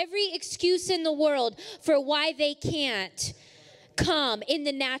have every excuse in the world for why they can't come in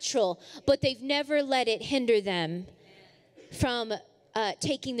the natural, but they've never let it hinder them from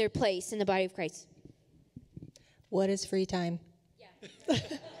taking their place in the body of Christ. What is free time? Yeah.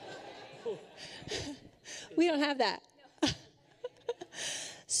 We don't have that. No.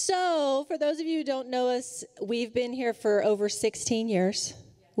 So, for those of you who don't know us, we've been here for over 16 years. Yeah.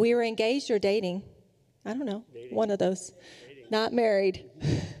 We were engaged or dating. I don't know. Dating. One of those. Dating. Not married. No,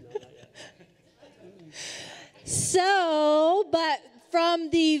 not yet. So, but from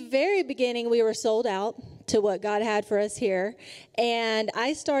the very beginning, we were sold out to what God had for us here. And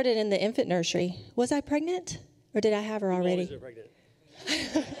I started in the infant nursery. Was I pregnant? Or did I have her already? Always pregnant.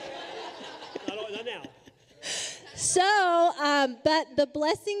 Not now. So, but the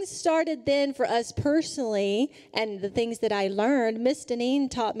blessings started then for us personally, and the things that I learned. Miss Deneen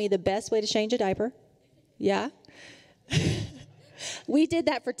taught me the best way to change a diaper. Yeah. We did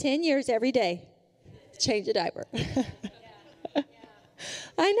that for 10 years every day. Change a diaper.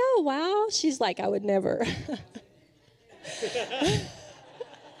 I know, wow. She's like, I would never.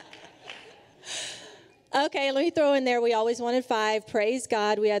 Okay, let me throw in there, we always wanted 5. Praise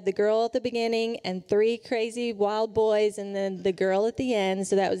God. We had the girl at the beginning and 3 crazy wild boys and then the girl at the end.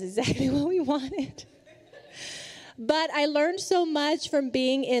 So that was exactly what we wanted. But I learned so much from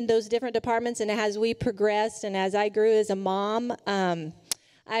being in those different departments, and as we progressed and as I grew as a mom,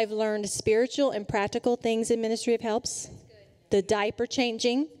 I've learned spiritual and practical things in Ministry of Helps. The diaper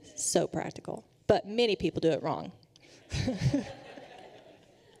changing, so practical. But many people do it wrong.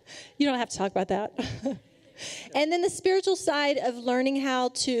 You don't have to talk about that. And then the spiritual side of learning how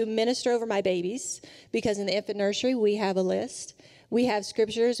to minister over my babies, because in the infant nursery, we have a list. We have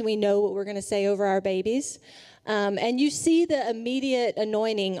scriptures, and we know what we're going to say over our babies. And you see the immediate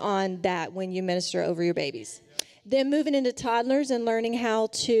anointing on that when you minister over your babies. Then moving into toddlers and learning how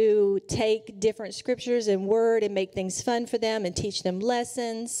to take different scriptures and word and make things fun for them and teach them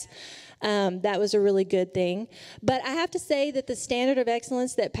lessons. That was a really good thing. But I have to say that the standard of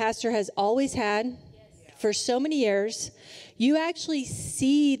excellence that Pastor has always had for so many years, you actually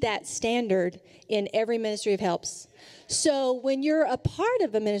see that standard in every Ministry of Helps. So when you're a part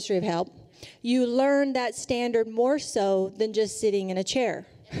of a Ministry of Help, you learn that standard more so than just sitting in a chair.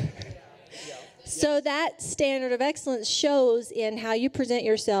 So that standard of excellence shows in how you present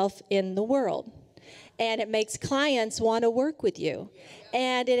yourself in the world. And it makes clients want to work with you.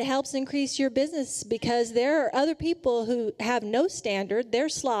 And it helps increase your business because there are other people who have no standard. They're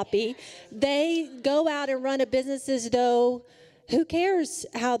sloppy. They go out and run a business as though, who cares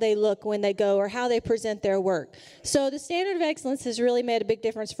how they look when they go or how they present their work. So the standard of excellence has really made a big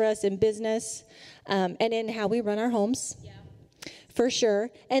difference for us in business and in how we run our homes. Yeah. For sure.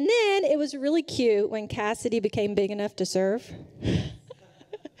 And then it was really cute when Cassidy became big enough to serve.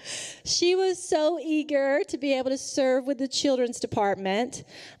 She was so eager to be able to serve with the children's department,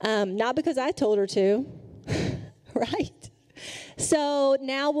 not because I told her to, right? So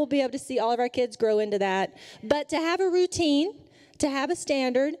now we'll be able to see all of our kids grow into that. But to have a routine, to have a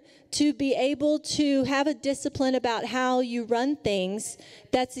standard, to be able to have a discipline about how you run things,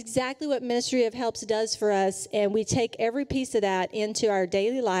 that's exactly what Ministry of Helps does for us. And we take every piece of that into our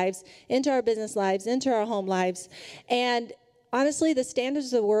daily lives, into our business lives, into our home lives. And honestly, the standards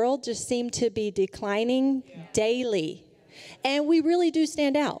of the world just seem to be declining daily. And we really do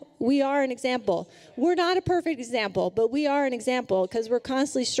stand out. We are an example. We're not a perfect example, but we are an example because we're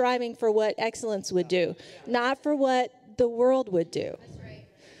constantly striving for what excellence would do, not for what the world would do.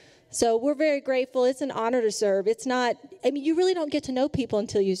 So we're very grateful. It's an honor to serve. It's not, I mean, you really don't get to know people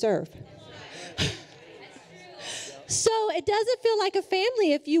until you serve. So it doesn't feel like a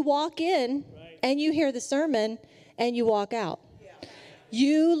family if you walk in and you hear the sermon and you walk out.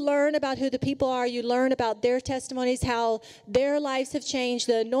 You learn about who the people are. You learn about their testimonies, how their lives have changed,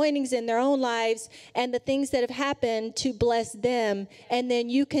 the anointings in their own lives, and the things that have happened to bless them. And then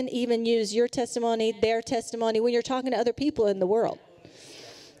you can even use your testimony, their testimony, when you're talking to other people in the world.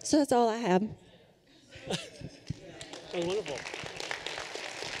 So that's all I have. That was wonderful.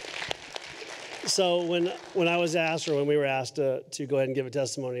 So when I was asked, or when we were asked to go ahead and give a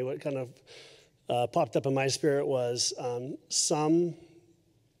testimony, what kind of popped up in my spirit was some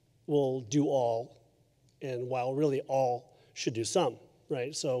will do all, and while really all should do some.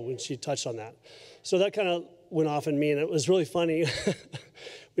 right? So when she touched on that. So that kind of went off in me, and it was really funny when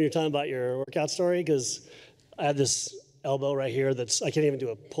you're talking about your workout story, because I have this elbow right here that's, I can't even do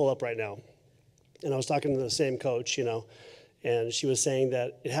a pull-up right now. And I was talking to the same coach, and she was saying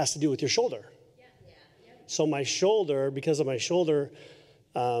that it has to do with your shoulder. So my shoulder, because of my shoulder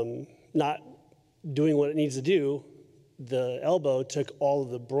not doing what it needs to do, the elbow took all of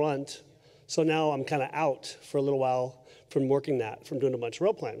the brunt. So now I'm kind of out for a little while from working that, from doing a bunch of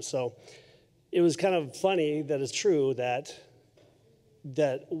rope climbs. So it was kind of funny that it's true that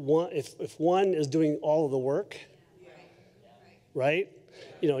if one is doing all of the work, right?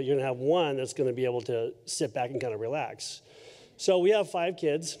 You're going to have one that's going to be able to sit back and kind of relax. So we have 5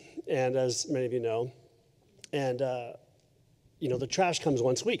 kids, and as many of you know, and the trash comes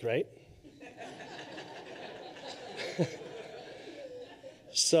once a week, right?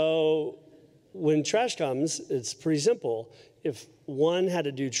 So when trash comes, it's pretty simple. If one had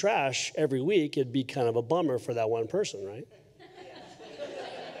to do trash every week, it'd be kind of a bummer for that one person, right?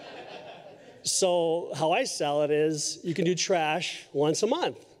 So how I sell it is you can do trash once a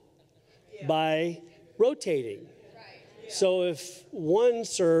month by rotating. So if one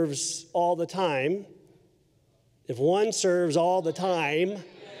serves all the time,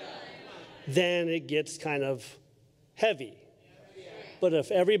 then it gets kind of heavy. But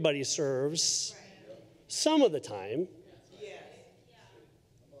if everybody serves some of the time,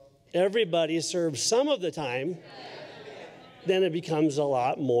 then it becomes a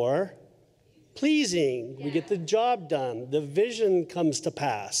lot more pleasing. We get the job done. The vision comes to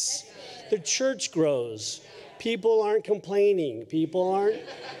pass. The church grows. People aren't complaining. People aren't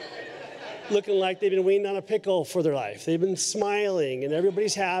looking like they've been weaned on a pickle for their life. They've been smiling, and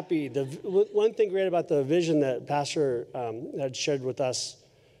everybody's happy. One thing great about the vision that Pastor had shared with us,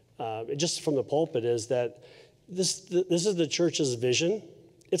 just from the pulpit, is that this is the church's vision.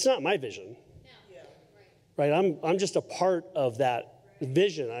 It's not my vision, right? I'm just a part of that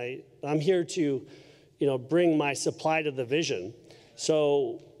vision. I'm here to, bring my supply to the vision.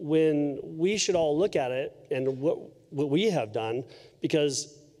 So when we should all look at it and what we have done,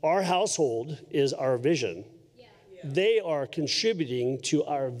 because our household is our vision. They are contributing to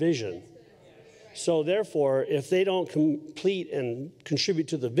our vision. So therefore, if they don't complete and contribute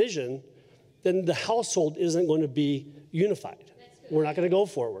to the vision, then the household isn't going to be unified. We're not going to go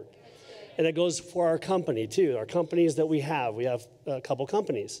forward. And it goes for our company too. Our companies that we have a couple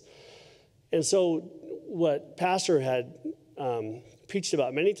companies. And so what Pastor had preached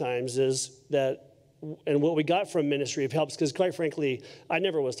about many times is that, and what we got from Ministry of Helps, because quite frankly, I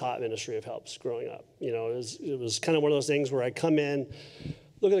never was taught Ministry of Helps growing up. It was kind of one of those things where I come in,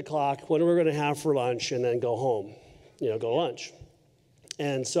 look at the clock, what are we going to have for lunch, and then go home, go lunch.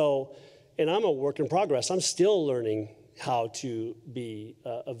 And so, and I'm a work in progress. I'm still learning how to be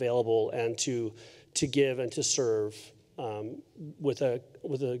available and to give and to serve with a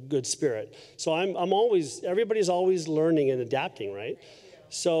good spirit. So everybody's always learning and adapting, right?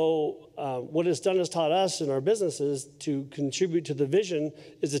 So what it's done is taught us in our businesses to contribute to the vision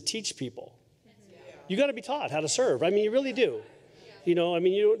is to teach people. You got to be taught how to serve. I mean, you really do.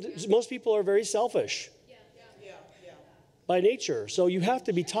 Most people are very selfish by nature. So you have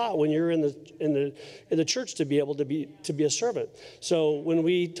to be taught when you're in the church to be able to be a servant. So when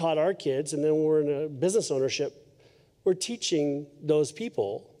we taught our kids, and then we're in a business ownership, we're teaching those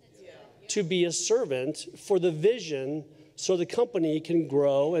people to be a servant for the vision, so the company can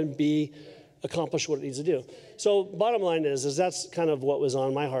grow and accomplish what it needs to do. So bottom line is that's kind of what was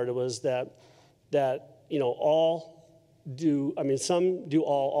on my heart. It was that some do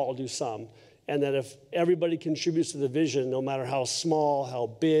all do some. And that if everybody contributes to the vision, no matter how small, how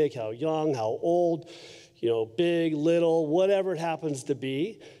big, how young, how old, big, little, whatever it happens to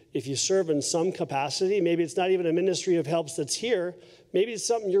be, if you serve in some capacity, maybe it's not even a Ministry of Helps that's here, maybe it's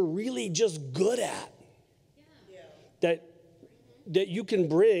something you're really just good at. That you can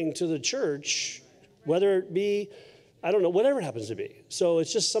bring to the church, whether it be, I don't know, whatever it happens to be. So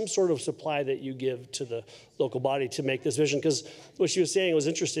it's just some sort of supply that you give to the local body to make this vision. Because what she was saying was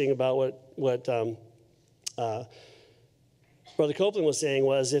interesting about what Brother Copeland was saying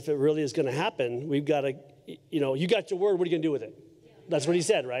was, if it really is going to happen, we've got to, you got your word, what are you going to do with it? That's what he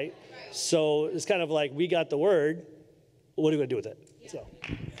said, right? So it's kind of like, we got the word, what are we going to do with it? So.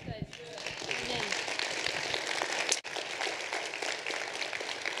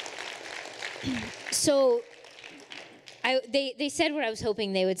 So They said what I was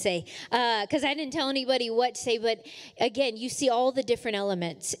hoping they would say, because I didn't tell anybody what to say. But again, you see all the different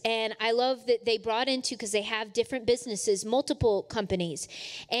elements, and I love that they brought into, because they have different businesses, multiple companies,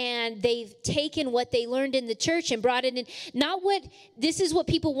 and they've taken what they learned in the church and brought it in. Not what this is what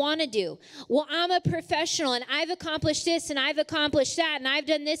people want to do. Well, I'm a professional and I've accomplished this and I've accomplished that and I've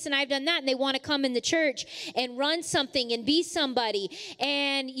done this and I've done that, and they want to come in the church and run something and be somebody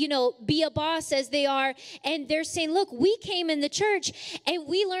and be a boss as they are. And they're saying, look, we came in the church and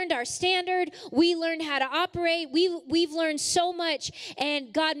we learned our standard. We learned how to operate. We've learned so much,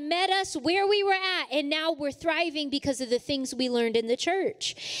 and God met us where we were at, and now we're thriving because of the things we learned in the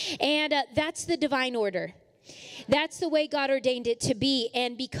church. And that's the divine order. That's the way God ordained it to be.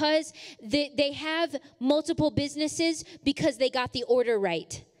 And because they have multiple businesses, because they got the order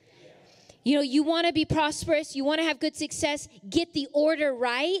right. You want to be prosperous, you want to have good success, get the order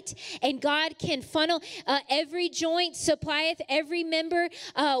right, and God can funnel every joint supplieth, every member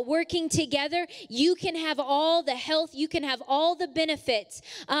working together. You can have all the health, you can have all the benefits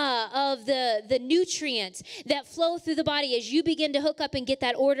of the nutrients that flow through the body as you begin to hook up and get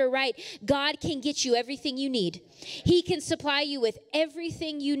that order right. God can get you everything you need. He can supply you with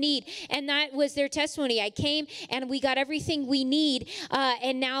everything you need. And that was their testimony. I came and we got everything we need,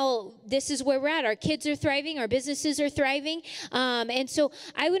 and now this is where we're at. Our kids are thriving. Our businesses are thriving. And so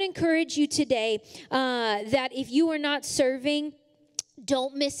I would encourage you today that if you are not serving,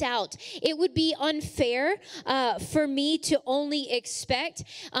 don't miss out. It would be unfair for me to only expect,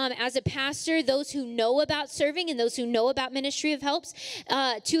 as a pastor, those who know about serving and those who know about ministry of helps,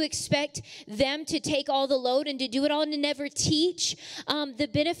 to expect them to take all the load and to do it all and to never teach the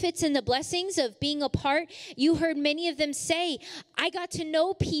benefits and the blessings of being a part. You heard many of them say, I got to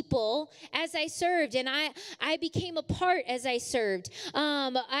know people as I served, and I became a part as I served.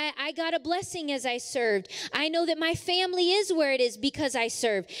 I got a blessing as I served. I know that my family is where it is because I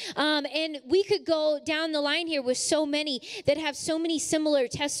serve. And we could go down the line here with so many that have so many similar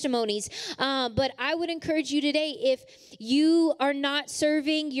testimonies. But I would encourage you today, if you are not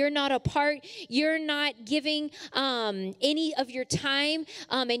serving, you're not a part, you're not giving any of your time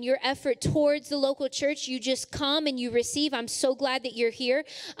and your effort towards the local church, you just come and you receive. I'm so glad that you're here.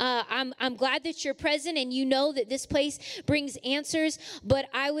 I'm glad that you're present and you know that this place brings answers. But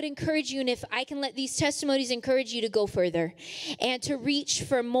I would encourage you, and if I can let these testimonies encourage you to go further and to reach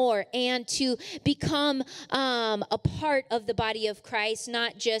for more and to become a part of the body of Christ,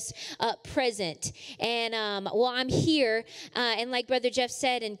 not just present. And while I'm here, and like Brother Jeff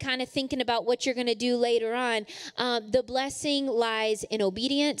said, and kind of thinking about what you're going to do later on, the blessing lies in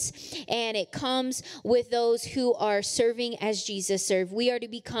obedience, and it comes with those who are serving as Jesus served. We are to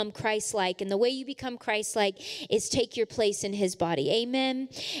become Christ-like, and the way you become Christ-like is take your place in his body. Amen.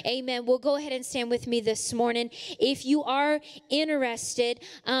 Amen. Well, go ahead and stand with me this morning. If you are interested,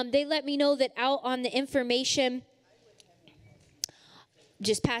 they let me know that out on the information,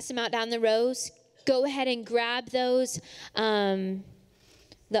 just pass them out down the rows. Go ahead and grab those. The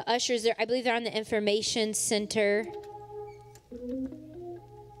ushers, I believe they're on the information center.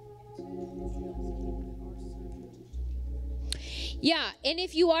 Yeah, and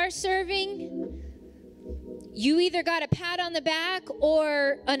if you are serving, you either got a pat on the back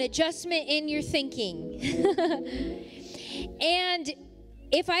or an adjustment in your thinking. And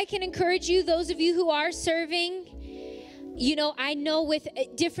if I can encourage you, those of you who are serving, I know with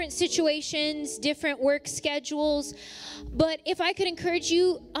different situations, different work schedules, but if I could encourage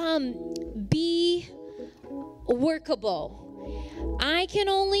you, be workable. I can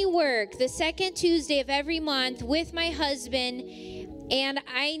only work the second Tuesday of every month with my husband, and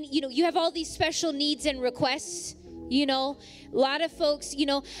you have all these special needs and requests, a lot of folks,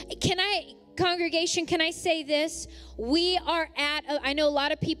 congregation, can I say this? We are I know a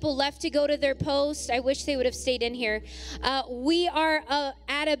lot of people left to go to their post. I wish they would have stayed in here. We are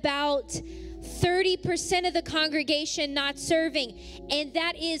at about 30% of the congregation not serving, and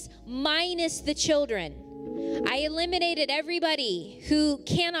that is minus the children. I eliminated everybody who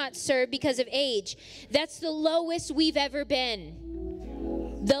cannot serve because of age. That's the lowest we've ever been.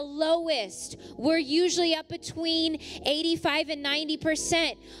 The lowest. We're usually up between 85 and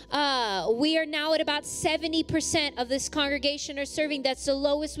 90%. We are now at about 70% of this congregation are serving. That's the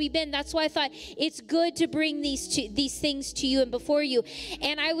lowest we've been. That's why I thought it's good to bring these things to you and before you.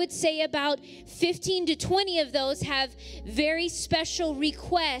 And I would say about 15 to 20 of those have very special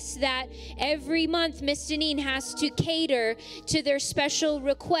requests that every month Miss Deneen has to cater to their special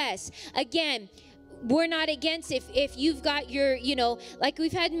requests. Again, we're not against if you've got your, like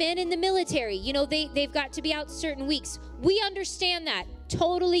we've had men in the military, they've got to be out certain weeks. We understand that.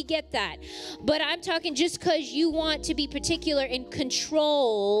 totally get that. But I'm talking just because you want to be particular and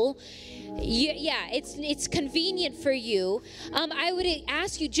control. Yeah, it's convenient for you. I would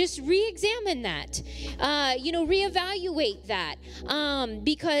ask you, just re-examine that. Reevaluate that.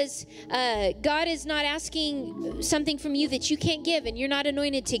 Because God is not asking something from you that you can't give, and you're not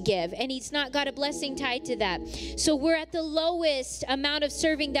anointed to give, and He's not got a blessing tied to that. So we're at the lowest amount of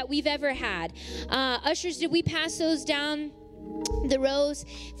serving that we've ever had. Ushers, did we pass those down the rows?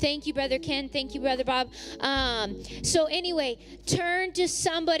 Thank you, Brother Ken. Thank you, Brother Bob. So anyway, turn to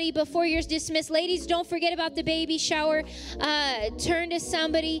somebody before you're dismissed. Ladies, don't forget about the baby shower. Turn to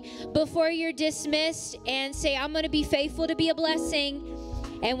somebody before you're dismissed and say, I'm going to be faithful to be a blessing.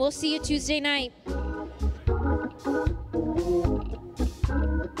 And we'll see you Tuesday night.